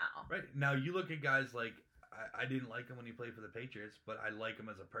brand now. Right. Now, you look at guys like, I didn't like him when he played for the Patriots, but I like him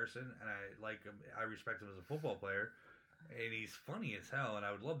as a person, and I respect him as a football player, and he's funny as hell, and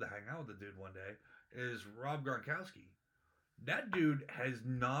I would love to hang out with the dude one day, is Rob Gronkowski. That dude has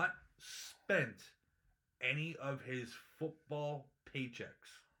not spent any of his football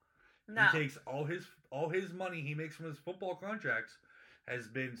paychecks. No. He takes all his money he makes from his football contracts has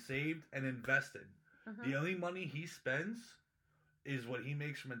been saved and invested. The only money he spends is what he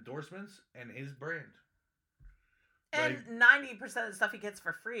makes from endorsements and his brand. And 90% of the stuff he gets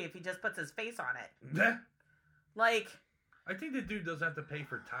for free if he just puts his face on it. Yeah. I think the dude doesn't have to pay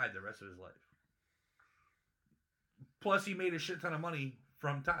for Tide the rest of his life. Plus, he made a shit ton of money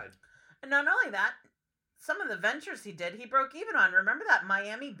from Tide. And not only that, some of the ventures he did, he broke even on. Remember that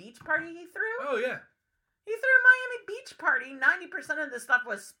Miami Beach party he threw? Oh, yeah. He threw a Miami Beach party. 90% of the stuff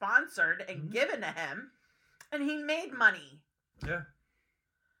was sponsored and given to him. And he made money. Yeah.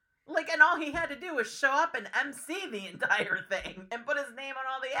 And all he had to do was show up and MC the entire thing and put his name on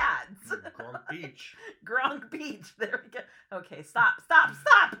all the ads. Gronk Beach. Gronk Beach. There we go. Okay, stop.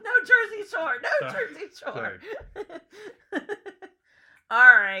 No Jersey Shore. Jersey Shore. Sorry.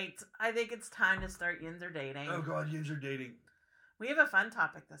 All right. I think it's time to start Yins Are Dating. Oh, God, Yins Are Dating. We have a fun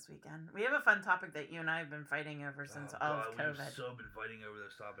topic this weekend. We have a fun topic that you and I have been fighting over since all of COVID. We've so been fighting over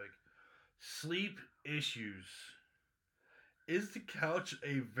this topic. Sleep issues. Is the couch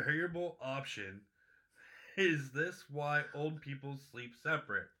a variable option? Is this why old people sleep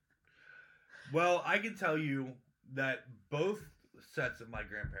separate? Well, I can tell you that both sets of my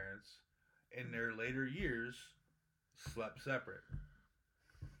grandparents in their later years slept separate.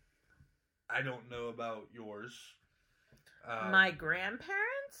 I don't know about yours. My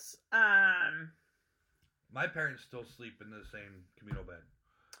grandparents? My parents still sleep in the same communal bed.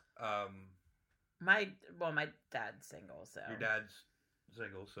 My dad's single, so. Your dad's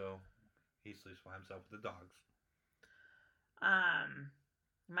single, so he sleeps by himself with the dogs.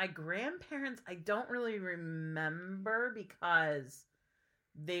 My grandparents, I don't really remember because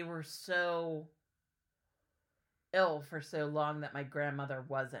they were so ill for so long that my grandmother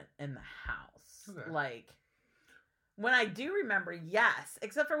wasn't in the house. Okay. When I do remember, yes,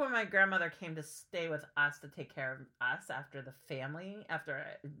 except for when my grandmother came to stay with us to take care of us after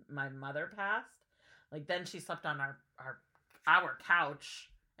my mother passed. Then she slept on our couch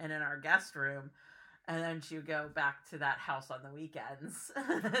and in our guest room, and then she would go back to that house on the weekends.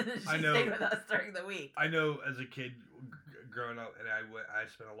 She stayed with us during the week. I know as a kid, growing up, and I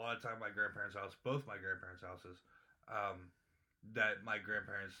spent a lot of time at my grandparents' house, both my grandparents' houses. That my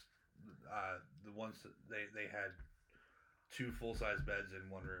grandparents, the ones that they had 2 full-size beds in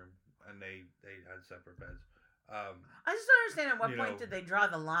one room, and they had separate beds. I just don't understand at what point did they draw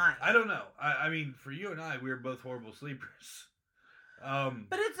the line. I don't know. I mean, for you and I, we were both horrible sleepers.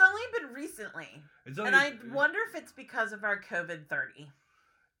 But it's only been recently. And I wonder if it's because of our COVID-30.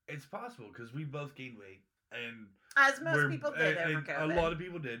 It's possible, because we both gained weight. And as most people did over COVID. A lot of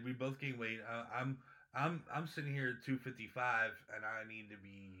people did. We both gained weight. I'm sitting here at 255, and I need to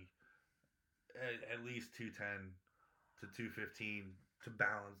be at least 210 to 215 to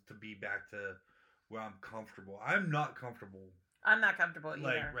balance, to be back to where I'm comfortable. I'm not comfortable. I'm not comfortable either.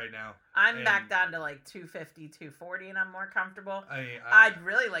 Like, right now. I'm back down to like 250, 240, and I'm more comfortable. I'd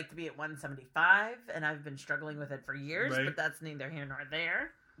really like to be at 175, and I've been struggling with it for years, but that's neither here nor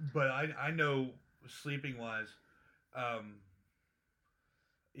there. But I know, sleeping-wise, I've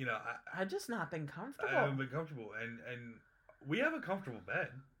just not been comfortable. I haven't been comfortable, and we have a comfortable bed.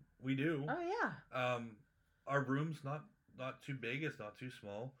 We do. Oh, yeah. Our room's not too big. It's not too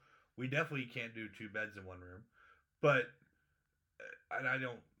small. We definitely can't do 2 beds in one room. But... And I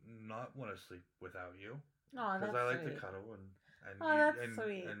don't not want to sleep without you. Oh, that's because I like sweet. to cuddle that's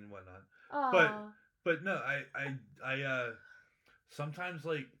sweet. and whatnot. Aww. But no, I sometimes,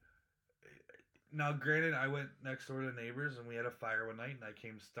 like, now granted, I went next door to neighbors and we had a fire one night, and I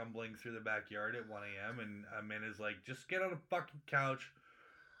came stumbling through the backyard at 1 a.m. and Amanda's like, just get on the fucking couch.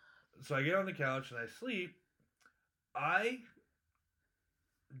 So I get on the couch and I sleep. I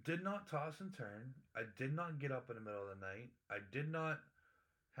did not toss and turn. I did not get up in the middle of the night. I did not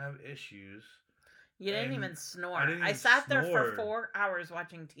have issues. You didn't even snore. I sat there for 4 hours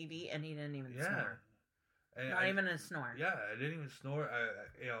watching TV, and he didn't even snore. And not even a snore. Yeah, I didn't even snore.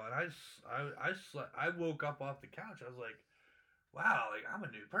 And I slept. I woke up off the couch. I was like, wow, like, I'm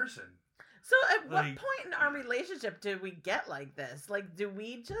a new person. So at what point in our relationship did we get like this? Like, do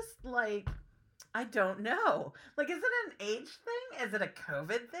we just, like... I don't know. Like, is it an age thing? Is it a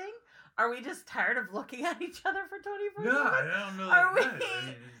COVID thing? Are we just tired of looking at each other for 24 No, hours? I don't know. Are we?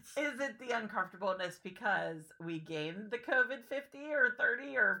 Is it the uncomfortableness because we gained the COVID 50 or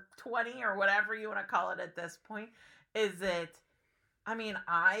 30 or 20 or whatever you want to call it at this point? Is it? I mean,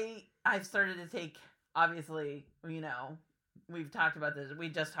 I've started to take, obviously, we've talked about this. We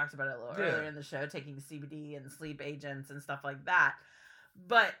just talked about it a little earlier in the show, taking CBD and sleep agents and stuff like that.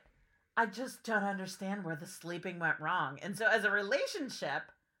 But I just don't understand where the sleeping went wrong. And so as a relationship,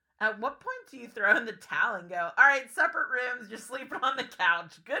 at what point do you throw in the towel and go, all right, separate rooms, you're sleeping on the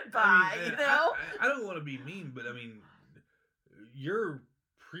couch, goodbye, I don't want to be mean, but I mean, your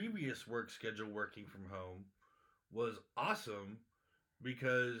previous work schedule working from home was awesome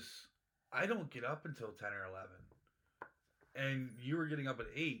because I don't get up until 10 or 11. And you were getting up at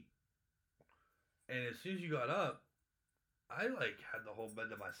 8. And as soon as you got up, I had the whole bed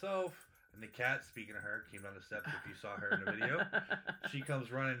to myself, and the cat, speaking of her, came down the steps. If you saw her in the video, she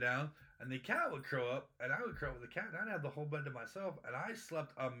comes running down, and the cat would curl up, and I would curl up with the cat, and I'd have the whole bed to myself, and I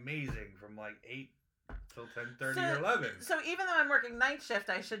slept amazing from 8 till 10:30 or 11. So even though I'm working night shift,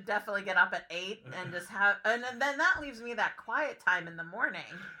 I should definitely get up at 8 and just have, and then that leaves me that quiet time in the morning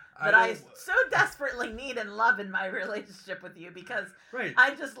that I so desperately need and love in my relationship with you, because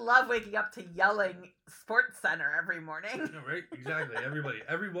I just love waking up to yelling Sports Center every morning. Right, exactly.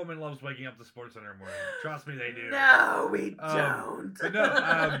 Every woman loves waking up to Sports Center in the morning. Trust me, they do. No, we don't. But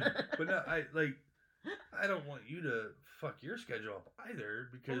no, I don't want you to fuck your schedule up either,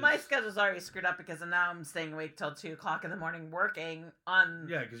 because my schedule's already screwed up because now I'm staying awake till 2 o'clock in the morning working on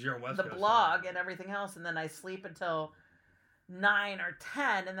because you're on West the Coast blog and everything else, and then I sleep until 9 or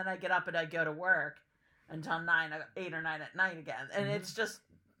 10, and then I get up and I go to work until 8 or 9 at night again. And it's been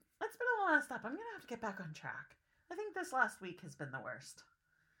a lot of stuff. I'm going to have to get back on track. I think this last week has been the worst.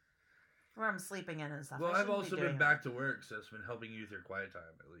 Where I'm sleeping in and stuff. Well, I've also been back to work, so it's been helping you with your quiet time,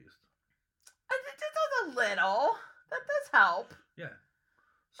 at least. It does a little. That does help. Yeah.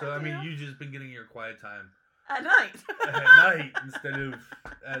 So, I mean, you've just been getting your quiet time. At night. At night instead of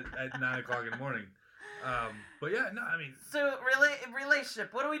at 9 o'clock in the morning. But yeah, no, I mean. So,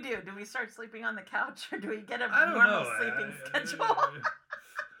 relationship, what do we do? Do we start sleeping on the couch, or do we get a normal sleeping schedule?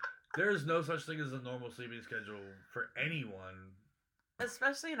 There's no such thing as a normal sleeping schedule for anyone.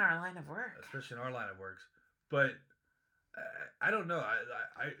 Especially in our line of work. But I don't know.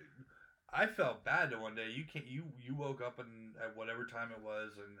 I felt bad that one day you woke up at whatever time it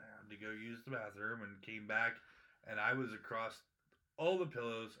was and had to go use the bathroom and came back, and I was across all the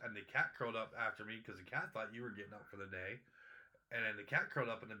pillows, and the cat curled up after me because the cat thought you were getting up for the day, and then the cat curled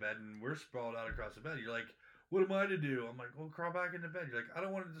up in the bed, and we're sprawled out across the bed. You're like, what am I to do? I'm like, well, crawl back into bed. You're like, I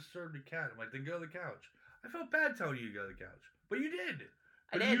don't want to disturb the cat. I'm like, then go to the couch. I felt bad telling you to go to the couch, but you did.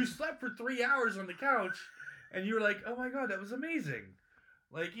 But you slept for 3 hours on the couch, and you were like, oh my God, that was amazing.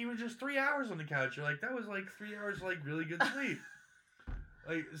 Like, even just 3 hours on the couch, you're like, that was like 3 hours of, like, really good sleep.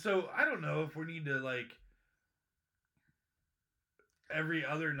 Like, so I don't know if we need to, like, every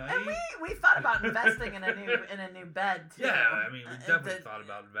other night. And we thought about investing in a new bed too. Yeah, I mean, we definitely thought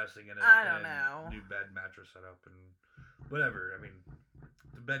about investing in a new bed mattress setup and whatever. I mean,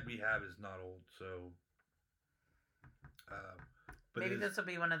 the bed we have is not old, so. But maybe this will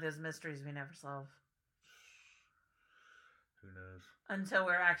be one of those mysteries we never solve. Who knows? Until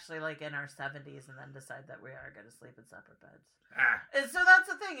we're actually like in our 70s and then decide that we are going to sleep in separate beds. And so that's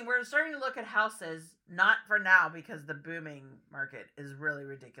the thing. We're starting to look at houses, not for now because the booming market is really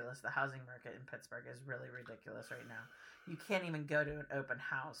ridiculous. The housing market in Pittsburgh is really ridiculous right now. You can't even go to an open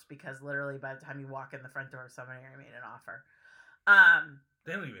house because literally by the time you walk in the front door, somebody already made an offer.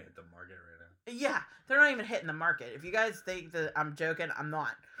 They don't even hit the market right now. Yeah, they're not even hitting the market. If you guys think that I'm joking, I'm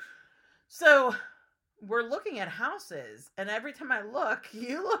not. So we're looking at houses, and every time I look,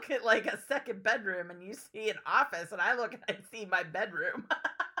 you look at like a second bedroom and you see an office, and I look and I see my bedroom.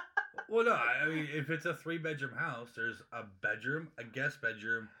 Well, no, I mean, if it's a 3-bedroom house, there's a bedroom, a guest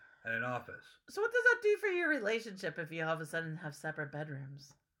bedroom, and an office. So what does that do for your relationship if you all of a sudden have separate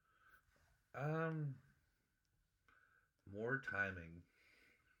bedrooms? More timing.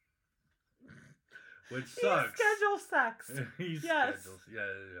 Which sucks. Schedule sex. Yes. Schedules.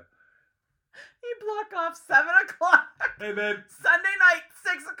 Yeah. You block off 7 o'clock. Hey, babe. Sunday night,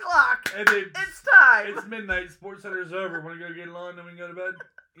 6 o'clock. Hey, babe. It's time. It's midnight. Sports Center's over. Want to go get it on, then we can go to bed?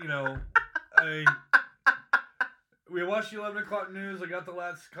 You know, I mean, we watched the 11 o'clock news. I got the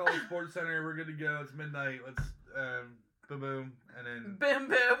last call of Sports Center. We're good to go. It's midnight. Let's, boom, boom, and then... Boom,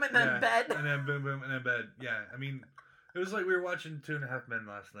 boom, and then bed. And then boom, boom, and then bed. Yeah, I mean, it was like we were watching 2.5 Men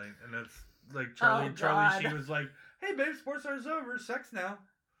last night, and that's... Like Charlie Sheen was like, "Hey babe, Sports Center's over, sex now,"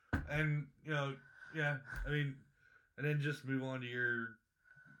 and you know, yeah, I mean, and then just move on to your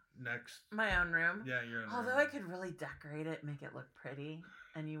next. My own room. Yeah, your own room. Although I could really decorate it, make it look pretty,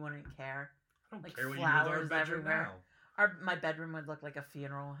 and you wouldn't care. I don't like care what you do with our bedroom everywhere. Now. My bedroom would look like a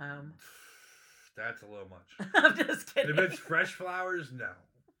funeral home. That's a little much. I'm just kidding. If it's fresh flowers, no.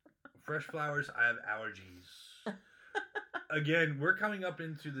 Fresh flowers, I have allergies. Again, we're coming up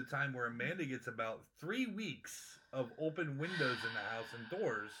into the time where Amanda gets about 3 weeks of open windows in the house and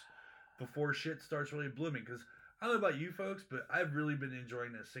doors before shit starts really blooming. Because I don't know about you folks, but I've really been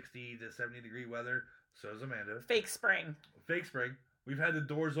enjoying the 60 to 70 degree weather. So is Amanda. Fake spring. Fake spring. We've had the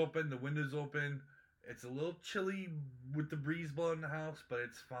doors open, the windows open. It's a little chilly with the breeze blowing in the house, but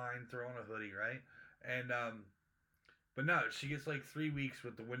it's fine. Throw on a hoodie, right? And but no, she gets like 3 weeks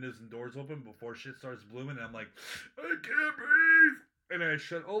with the windows and doors open before shit starts blooming, and I'm like, I can't breathe. And I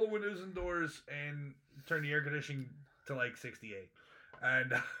shut all the windows and doors and turn the air conditioning to like 68.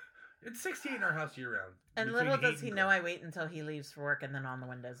 And it's 68 in our house year round. And little does he know I wait until he leaves for work and then all the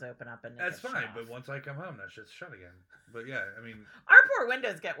windows open up and that's fine. But once I come home, that shit's shut again. But yeah, I mean, our poor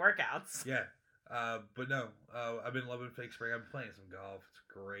windows get workouts. Yeah. But no, I've been loving fake spring. I've been playing some golf. It's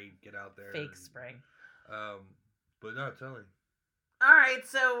great. Get out there. Fake spring. But no, totally. All right,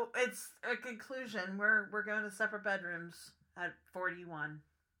 so it's a conclusion. We're going to separate bedrooms at 41.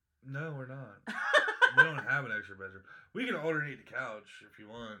 No, we're not. We don't have an extra bedroom. We can alternate the couch if you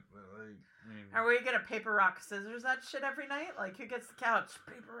want. But like, I mean, are we gonna paper rock scissors that shit every night? Like, who gets the couch?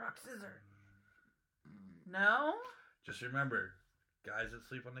 Paper rock scissors. No. Just remember, guys that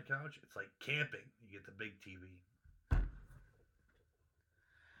sleep on the couch, it's like camping. You get the big TV.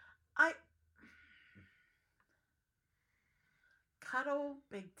 Cuddle,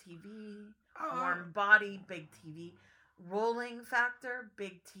 big TV. Warm body, big TV. Rolling factor,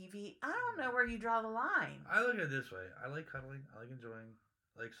 big TV. I don't know where you draw the line. I look at it this way. I like cuddling. I like enjoying.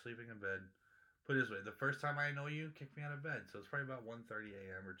 I like sleeping in bed. Put it this way. The first time I know you, kick me out of bed. So it's probably about 1:30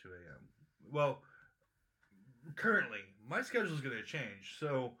 a.m. or 2 a.m. Well, currently, my schedule is going to change.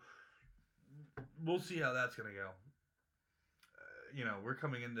 So we'll see how that's going to go. We're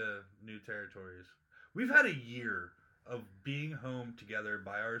coming into new territories. We've had a year of being home together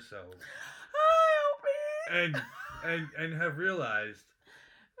by ourselves. And have realized,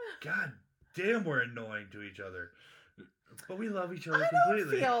 God damn, we're annoying to each other. But we love each other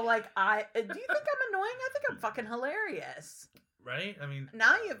completely. I don't feel like do you think I'm annoying? I think I'm fucking hilarious. Right? I mean,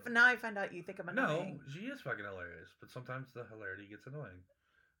 now I find out you think I'm annoying. No, she is fucking hilarious, but sometimes the hilarity gets annoying.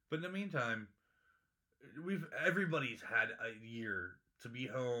 But in the meantime, everybody's had a year to be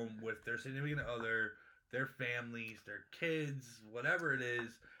home with their significant other, their families, their kids, whatever it is,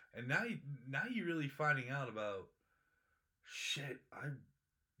 And now you really finding out about shit.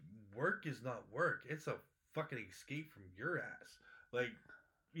 Work is not work. It's a fucking escape from your ass. Like,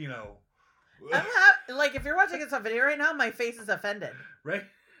 you know. Like, if you're watching this on video right now, my face is offended. Right?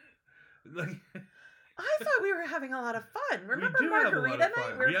 Like, I thought we were having a lot of fun. Remember do have a lot margarita of fun.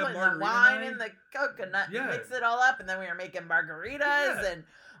 night? We were putting the margarita wine night. and the coconut Yeah. and mix it all up, and then we were making margaritas, and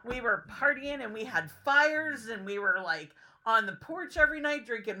we were partying, and we had fires, and we were, like, on the porch every night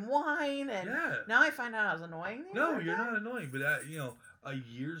drinking wine, and now I find out I was annoying. No, you're not annoying, but that, you know, a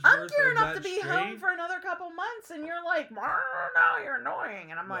year's I'm worth gearing of up that to be straight, home for another couple months, and you're like, no, you're annoying,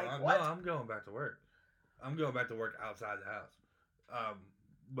 and I'm like, what? No, I'm going back to work. I'm going back to work outside the house.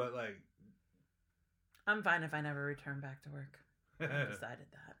 But like, I'm fine if I never return back to work. I decided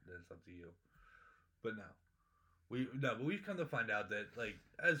that. That's up to you. But no. But we've come to find out that, like,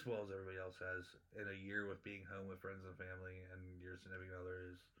 as well as everybody else has, in a year with being home with friends and family and your significant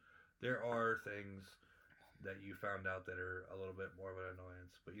other, there are things that you found out that are a little bit more of an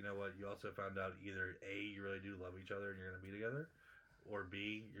annoyance. But you know what? You also found out either A, you really do love each other and you're going to be together, or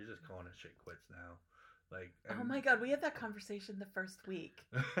B, you're just calling it shit quits now. Like, oh my god, we had that conversation the first week.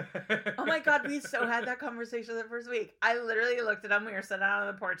 Oh my god, we so had that conversation the first week. I literally looked at him. We were sitting out on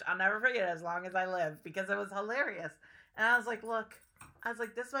the porch. I'll never forget it as long as I live because it was hilarious. And I was like, look,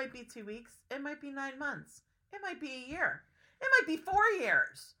 this might be 2 weeks. It might be 9 months. It might be a year. It might be 4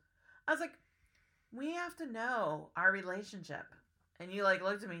 years. I was like, we have to know our relationship. And you like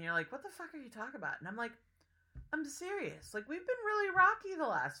looked at me and you're like, what the fuck are you talking about? And I'm like, I'm serious. Like, we've been really rocky the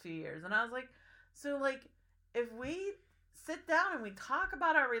last few years. And I was like, so, like, if we sit down and we talk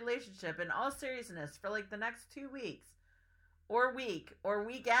about our relationship in all seriousness for, like, the next 2 weeks or week or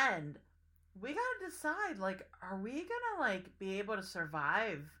weekend, we gotta decide, like, are we gonna, like, be able to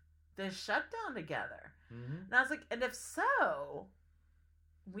survive this shutdown together? Mm-hmm. And I was like, and if so,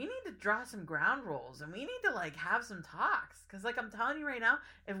 we need to draw some ground rules and we need to, like, have some talks. Because, like, I'm telling you right now,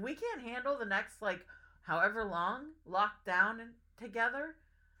 if we can't handle the next, like, however long locked down together,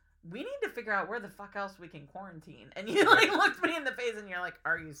 we need to figure out where the fuck else we can quarantine. And you, like, looked me in the face and you're like,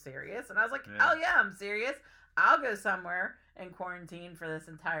 are you serious? And I was like, oh yeah, I'm serious. I'll go somewhere and quarantine for this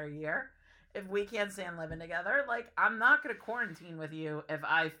entire year. If we can't stand living together, like, I'm not going to quarantine with you if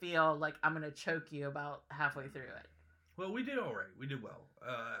I feel like I'm going to choke you about halfway through it. Well, we did all right. We did well.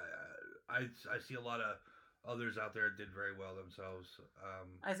 I see a lot of others out there did very well themselves.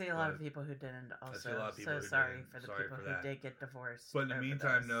 I see a lot of people who didn't also. I see a lot of people who sorry didn't. for the Sorry people for who that. did get divorced. But in the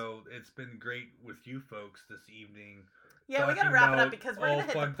meantime, no, it's been great with you folks this evening. Yeah, we got to wrap it up because we're going to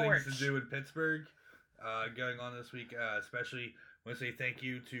hit the all fun porch. things to do in Pittsburgh going on this week. Especially, I want to say thank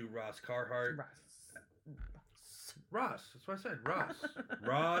you to Ross Carhart. Ross. That's what I said. Ross.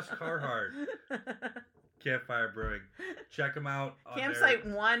 Ross Carhart. Campfire Brewing. Check them out. Campsite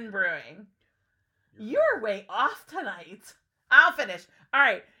 1 Brewing. You're way off tonight. I'll finish. All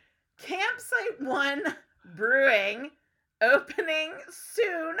right. Campsite 1 Brewing. Opening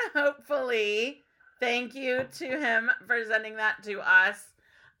soon, hopefully. Thank you to him for sending that to us.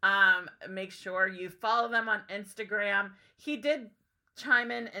 Make sure you follow them on Instagram. He did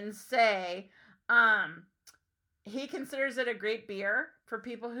chime in and say he considers it a great beer for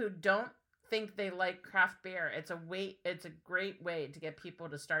people who don't think they like craft beer. It's a great way to get people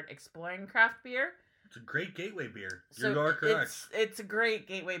to start exploring craft beer. It's a great gateway beer. You are correct. It's a great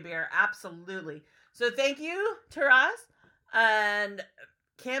gateway beer, absolutely. So thank you to Ross and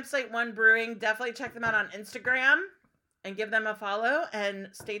Campsite 1 Brewing. Definitely check them out on Instagram and give them a follow and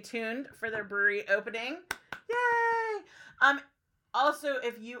stay tuned for their brewery opening. Yay! Also,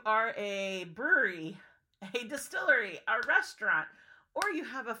 if you are a brewery, a distillery, a restaurant, or you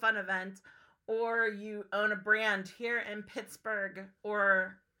have a fun event, or you own a brand here in Pittsburgh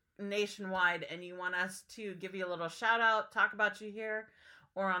or nationwide and you want us to give you a little shout out, talk about you here,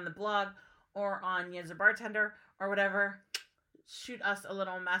 or on the blog, or on Yinzer Bartender, or whatever, shoot us a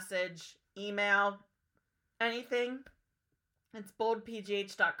little message, email, anything. It's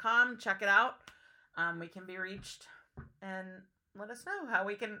boldpgh.com. Check it out. We can be reached and let us know how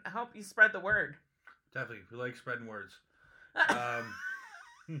we can help you spread the word. Definitely. We like spreading words.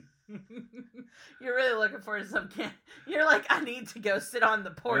 You're really looking for some You're like, I need to go sit on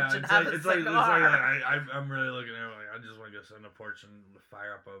the porch and have a cigar. I'm really looking at it. Like, I just want to go sit on the porch and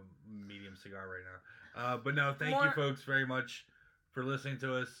fire up a medium cigar right now. But no, thank you folks very much for listening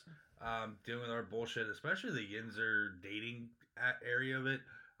to us, dealing with our bullshit, especially the Yinzer dating area of it.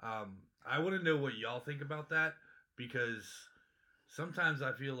 I want to know what y'all think about that, because sometimes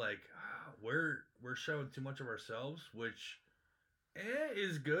I feel like we're showing too much of ourselves, which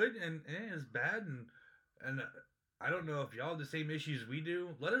is good and is bad, and I don't know if y'all have the same issues we do.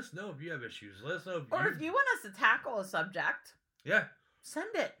 Let us know if you have issues. Let us know Or if you want us to tackle a subject. Yeah.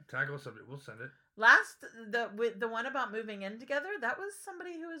 Send it. Tackle a subject. We'll send it. The one about moving in together, that was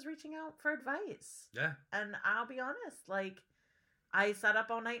somebody who was reaching out for advice. Yeah. And I'll be honest, like, I sat up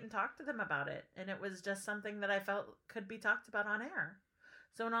all night and talked to them about it. And it was just something that I felt could be talked about on air.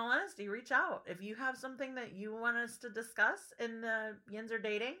 So in all honesty, reach out. If you have something that you want us to discuss in the Yins Are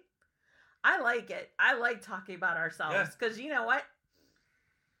Dating, I like it. I like talking about ourselves. Because you know what?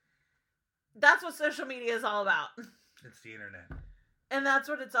 That's what social media is all about. It's the internet. And that's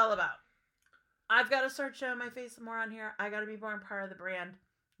what it's all about. I've got to start showing my face more on here. I got to be more part of the brand.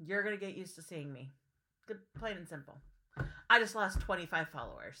 You're going to get used to seeing me. Good, plain and simple. I just lost 25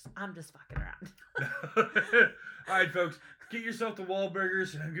 followers. I'm just fucking around. All right, folks. Get yourself the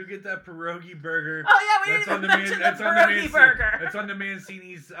Wahlburgers and go get that pierogi burger. Oh yeah, we didn't even mention the pierogi burger. That's on the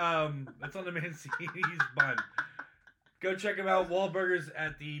Mancini's. That's on the Mancini's bun. Go check them out. Wahlburgers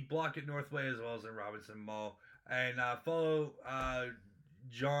at the Block at Northway as well as in Robinson Mall. And follow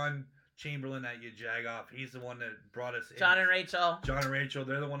John Chamberlain at Jagoff. He's the one that brought us in. John and Rachel.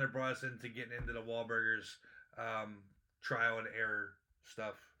 They're the one that brought us into getting into the Wahlburgers trial and error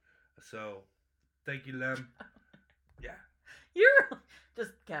stuff. So, thank you, Lem. Yeah. You're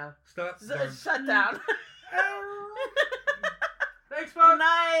just go. Stop. Shut down. Thanks, folks.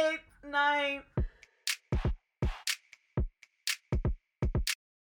 Night.